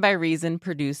 abandoned by reason,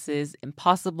 produces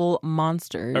impossible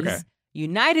monsters. Okay.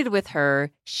 United with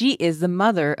her, she is the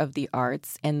mother of the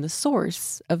arts and the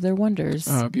source of their wonders.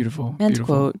 Oh, beautiful. End beautiful.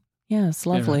 quote. Yes,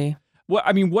 lovely. Yeah. Well,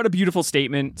 I mean, what a beautiful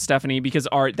statement, Stephanie, because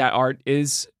art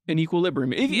is an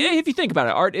equilibrium. If you think about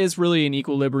it, art is really an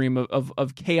equilibrium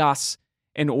of chaos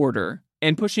and order,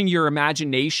 and pushing your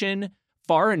imagination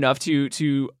far enough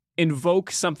to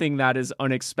invoke something that is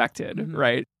unexpected,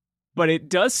 right? But it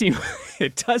does seem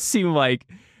like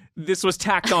this was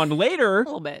tacked on later A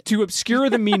little bit. to obscure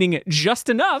the meaning just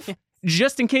enough,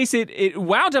 just in case it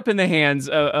wound up in the hands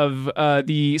of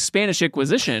the Spanish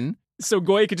Inquisition. So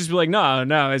Goya could just be like,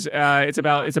 no, it's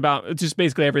about just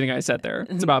basically everything I said there.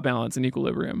 It's about balance and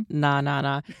equilibrium.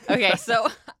 Nah. Okay, so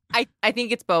I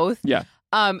think it's both. Yeah.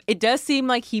 It does seem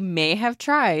like he may have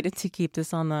tried to keep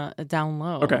this on the down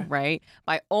low, right?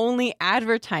 By only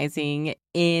advertising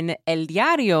in El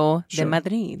Diario de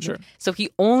Madrid. Sure. So he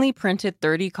only printed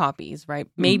 30 copies, right?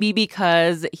 Maybe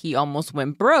because he almost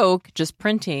went broke just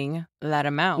printing that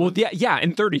amount. Well, yeah,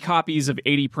 and 30 copies of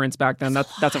 80 prints back then,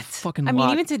 that's a fucking lot. I mean,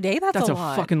 even today, that's a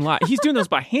lot. Fucking lot. He's doing those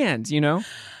by hand, you know?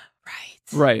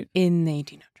 Right. In the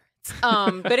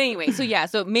 1800s. But anyway,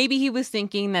 so maybe he was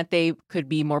thinking that they could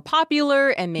be more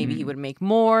popular and maybe he would make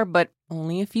more, but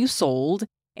only a few sold,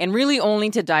 and really only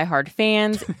to diehard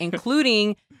fans,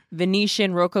 including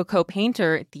Venetian Rococo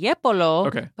painter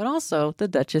Tiepolo, but also the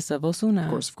Duchess of Osuna.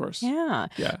 Of course. Yeah.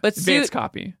 But advanced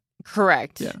copy.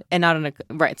 Correct. Yeah. And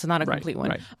so not a complete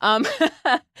one.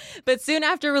 Right. But soon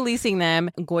after releasing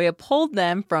them, Goya pulled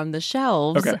them from the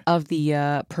shelves of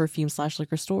the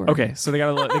perfume/liquor store. Okay, so they got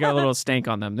a little stank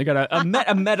on them. They got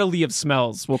a medley of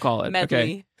smells, we'll call it. Medley.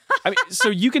 Okay. I mean, so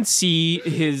you can see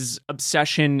his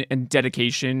obsession and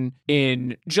dedication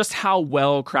in just how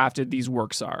well crafted these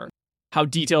works are, how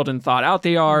detailed and thought out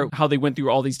they are, how they went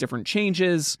through all these different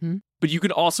changes. But you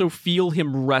can also feel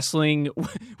him wrestling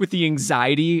with the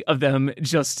anxiety of them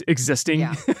just existing.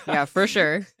 Yeah, for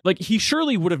sure. Like, he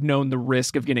surely would have known the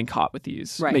risk of getting caught with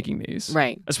these, making these.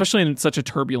 Right. Especially in such a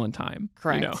turbulent time.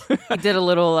 Correct. You know? He did a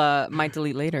little might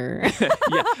delete later.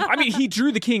 Yeah. I mean, he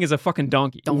drew the king as a fucking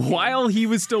donkey while he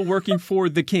was still working for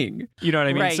the king. You know what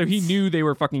I mean? Right. So he knew they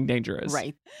were fucking dangerous.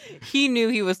 Right. He knew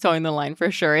he was towing the line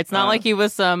for sure. It's not like he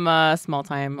was some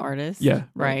small-time artist. Yeah.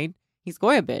 Right? He's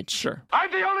Goya, bitch. Sure. I'm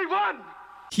the only one!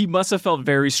 He must have felt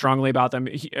very strongly about them.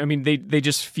 They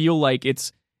just feel like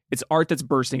it's art that's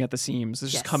bursting at the seams.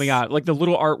 It's just coming out. Like the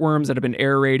little artworms that have been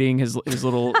aerating his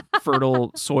little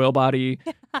fertile soil body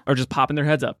are just popping their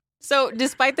heads up. So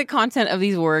despite the content of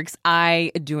these works,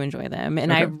 I do enjoy them.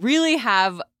 And I really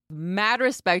have mad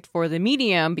respect for the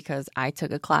medium because I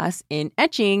took a class in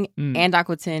etching and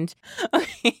aquatint.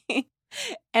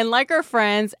 And like our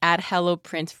friends at Hello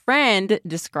Print Friend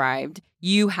described,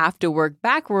 you have to work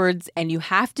backwards and you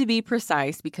have to be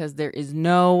precise because there is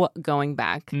no going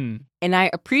back. And I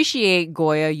appreciate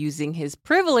Goya using his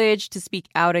privilege to speak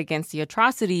out against the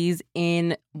atrocities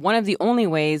in one of the only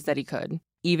ways that he could,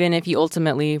 even if he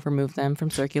ultimately removed them from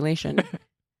circulation.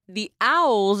 The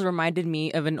owls reminded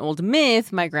me of an old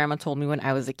myth my grandma told me when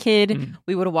I was a kid.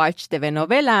 We would watch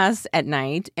telenovelas at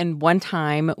night, and one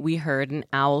time we heard an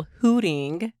owl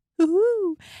hooting.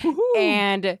 Hoo-hoo.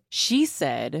 And she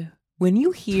said, when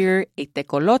you hear a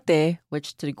tecolote,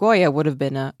 which to Goya would have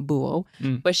been a búho,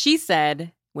 but she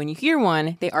said, when you hear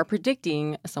one, they are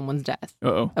predicting someone's death.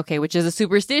 Uh-oh. Okay, which is a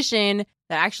superstition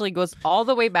that actually goes all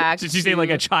the way back Did you say like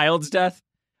a child's death?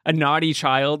 A naughty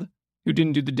child who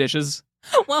didn't do the dishes?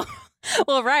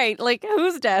 Well, right. Like,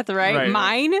 whose death, right?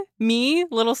 Mine, me,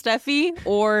 little Steffi,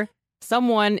 or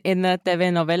someone in the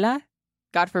telenovela?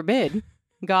 God forbid.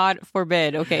 God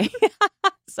forbid. Okay.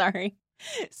 Sorry.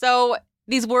 So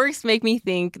these works make me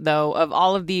think, though, of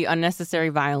all of the unnecessary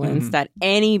violence that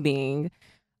any being,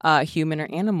 human or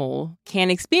animal, can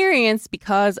experience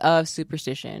because of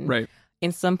superstition. Right.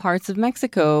 In some parts of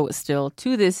Mexico, still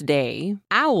to this day,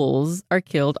 owls are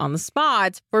killed on the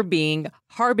spot for being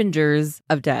harbingers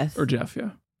of death. Or Jeff, yeah.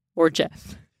 Or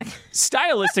Jeff.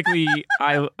 Stylistically,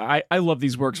 I love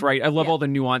these works, right? I love all the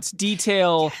nuanced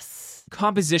detail. Yes.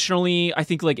 Compositionally, I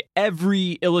think like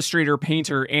every illustrator,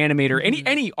 painter, animator,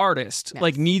 any artist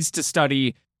like needs to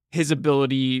study his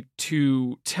ability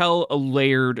to tell a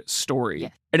layered story.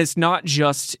 Yes. And it's not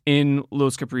just in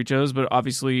Los Caprichos, but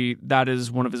obviously that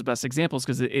is one of his best examples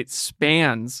because it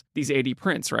spans these 80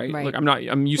 prints, right? Right. Like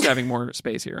I'm used to having more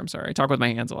space here. I'm sorry. I talk with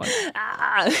my hands a lot.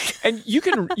 And you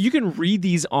can read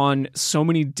these on so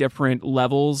many different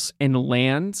levels and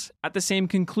land at the same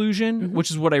conclusion,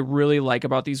 which is what I really like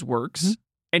about these works.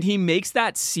 And he makes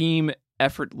that seem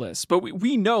effortless. But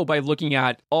we know by looking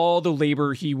at all the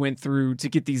labor he went through to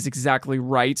get these exactly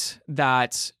right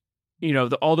that, you know,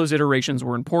 all those iterations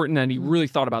were important and he really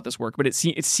thought about this work. But it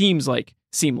seems like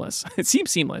seamless. It seems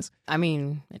seamless. I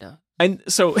mean, it does. And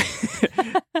so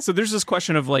so there's this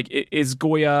question of like, is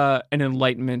Goya an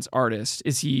Enlightenment artist?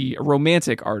 Is he a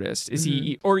romantic artist? Is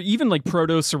he, or even like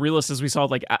proto-surrealist, as we saw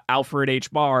like Alfred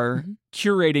H. Barr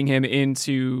curating him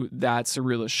into that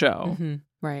surrealist show?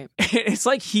 Right. It's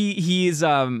like he's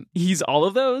all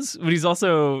of those, but he's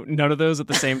also none of those at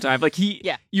the same time. Like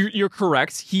you're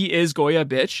correct. He is Goya,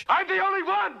 bitch. I'm the only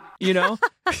one. You know?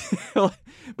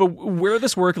 But where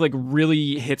this work like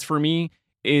really hits for me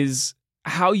is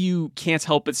how you can't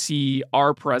help but see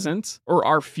our present or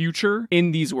our future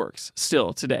in these works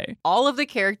still today. All of the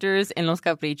characters in Los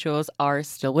Caprichos are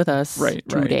still with us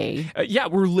today.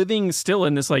 Right. We're living still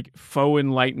in this like faux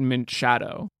Enlightenment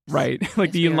shadow, right?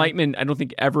 Like the Enlightenment, I don't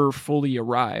think ever fully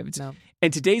arrived. No.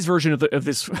 And today's version of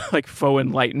this like faux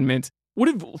Enlightenment would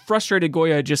have frustrated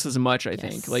Goya just as much, I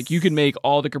think. Like, you could make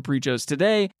all the Caprichos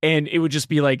today, and it would just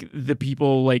be like the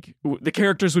people, like, the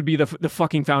characters would be the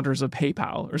fucking founders of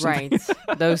PayPal or something.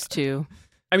 Right. Those two.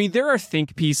 I mean, there are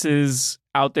think pieces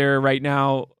out there right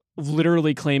now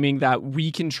literally claiming that we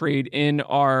can trade in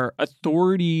our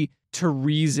authority to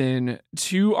reason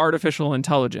to artificial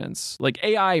intelligence. Like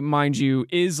AI, mind you,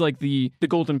 is like the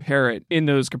golden parrot in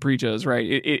those Caprichos,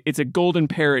 right? It's a golden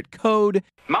parrot code.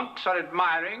 Monks are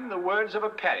admiring the words of a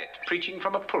parrot preaching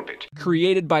from a pulpit.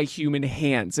 Created by human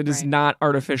hands. It is not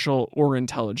artificial or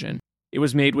intelligent. It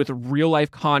was made with real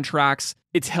life contracts.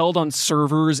 It's held on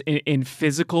servers in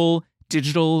physical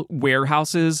digital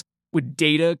warehouses with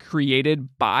data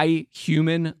created by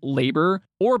human labor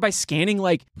or by scanning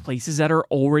like places that are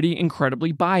already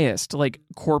incredibly biased, like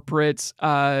corporate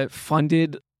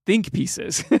funded think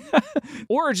pieces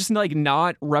or just like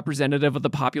not representative of the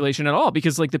population at all,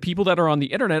 because like the people that are on the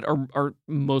internet are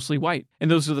mostly white. And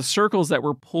those are the circles that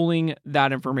we're pulling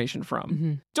that information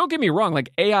from. Don't get me wrong,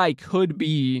 like AI could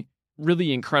be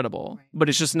really incredible, but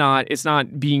it's not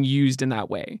being used in that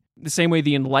way. The same way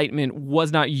the Enlightenment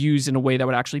was not used in a way that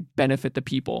would actually benefit the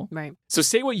people. Right. So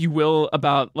say what you will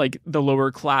about like the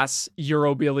lower class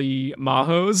Eurobilly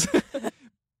Mahos,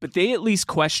 but they at least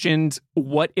questioned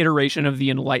what iteration of the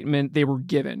Enlightenment they were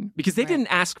given because they didn't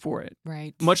ask for it.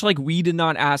 Right. Much like we did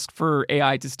not ask for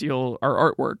AI to steal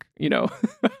our artwork, you know?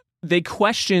 They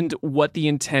questioned what the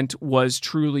intent was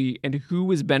truly and who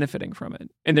was benefiting from it.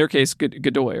 In their case,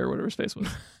 Godoy or whatever his face was.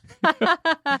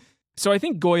 So I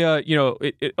think Goya, you know,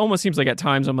 it almost seems like at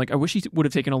times I'm like, I wish he would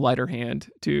have taken a lighter hand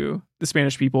to the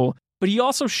Spanish people. But he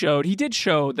did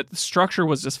show that the structure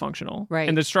was dysfunctional. Right.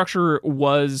 And the structure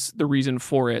was the reason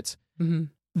for it.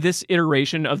 This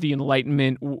iteration of the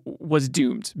Enlightenment was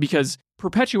doomed because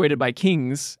perpetuated by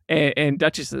kings and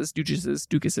duchesses,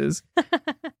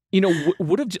 you know,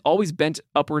 would have always bent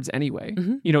upwards anyway.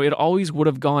 You know, it always would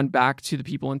have gone back to the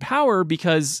people in power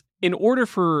because in order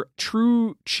for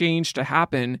true change to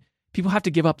happen, people have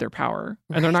to give up their power,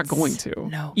 and they're not going to.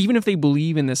 No. Even if they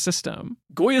believe in this system.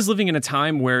 Goya's living in a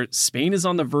time where Spain is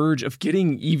on the verge of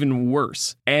getting even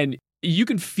worse, and you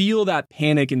can feel that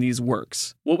panic in these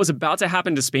works. What was about to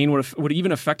happen to Spain would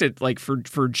even affect it like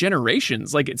for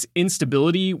generations. Like its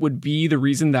instability would be the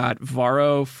reason that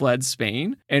Varro fled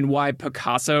Spain and why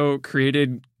Picasso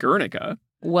created Guernica.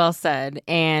 Well said.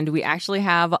 And we actually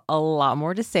have a lot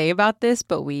more to say about this,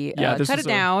 but we cut it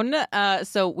down.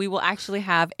 So we will actually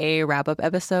have a wrap-up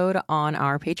episode on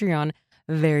our Patreon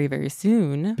very, very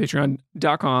soon.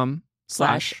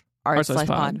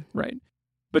 Patreon.com/ArtSlicePod. Right.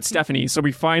 But Stephanie, so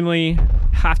we finally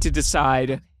have to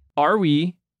decide, are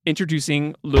we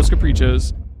introducing Los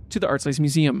Caprichos to the Art Slice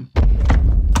Museum?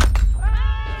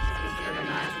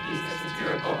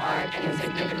 Art and a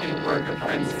significant work of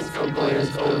Francisco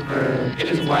Goya's over. It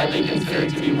is widely considered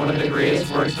to be one of the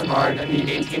greatest works of art of the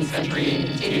 18th century and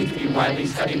continues to be widely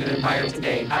studied and admired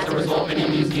today. As a result, many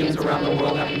museums around the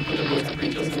world have included Los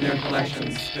Caprichos in their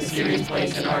collections. The series'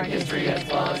 place in art history as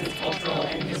well as its cultural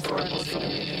and historical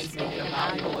significance make it a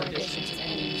valuable addition to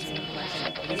any museum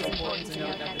collection. It is important to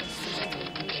note that the decision to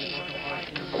include a work of art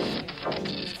in a museum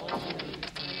collection is ultimately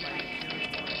determined by the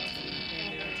curatorial team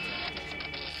and their interpretation.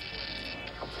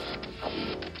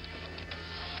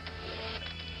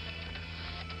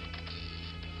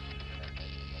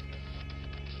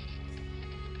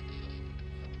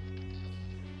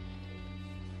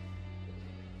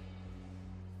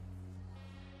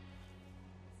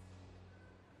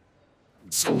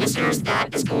 So listeners,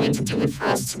 that is going to do it for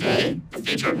us today. The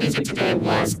featured music today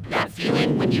was That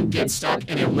Feeling When You Get Stuck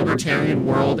in a Libertarian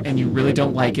World and You Really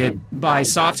Don't Like It by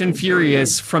Soft and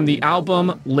Furious from the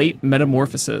album Late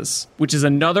Metamorphosis, which is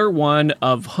another one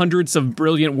of hundreds of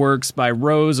brilliant works by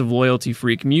Rose of Loyalty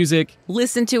Freak Music.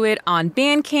 Listen to it on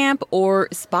Bandcamp or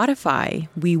Spotify.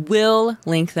 We will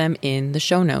link them in the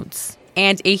show notes.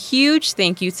 And a huge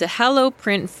thank you to Hello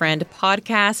Print Friend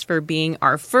podcast for being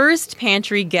our first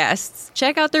pantry guests.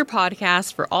 Check out their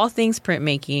podcast for all things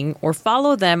printmaking or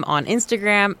follow them on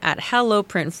Instagram at Hello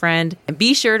Print Friend and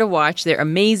be sure to watch their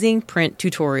amazing print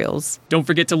tutorials. Don't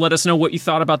forget to let us know what you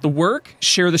thought about the work.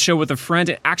 Share the show with a friend.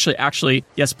 And actually,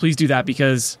 yes, please do that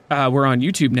because we're on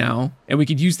YouTube now and we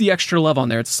could use the extra love on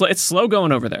there. It's slow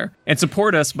going over there. And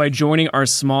support us by joining our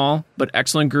small but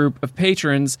excellent group of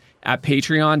patrons at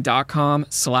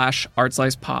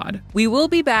patreon.com/artslicepod. We will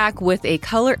be back with a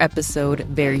color episode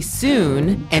very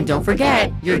soon. And don't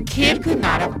forget, your kid could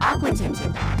not have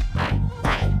aquatinted that.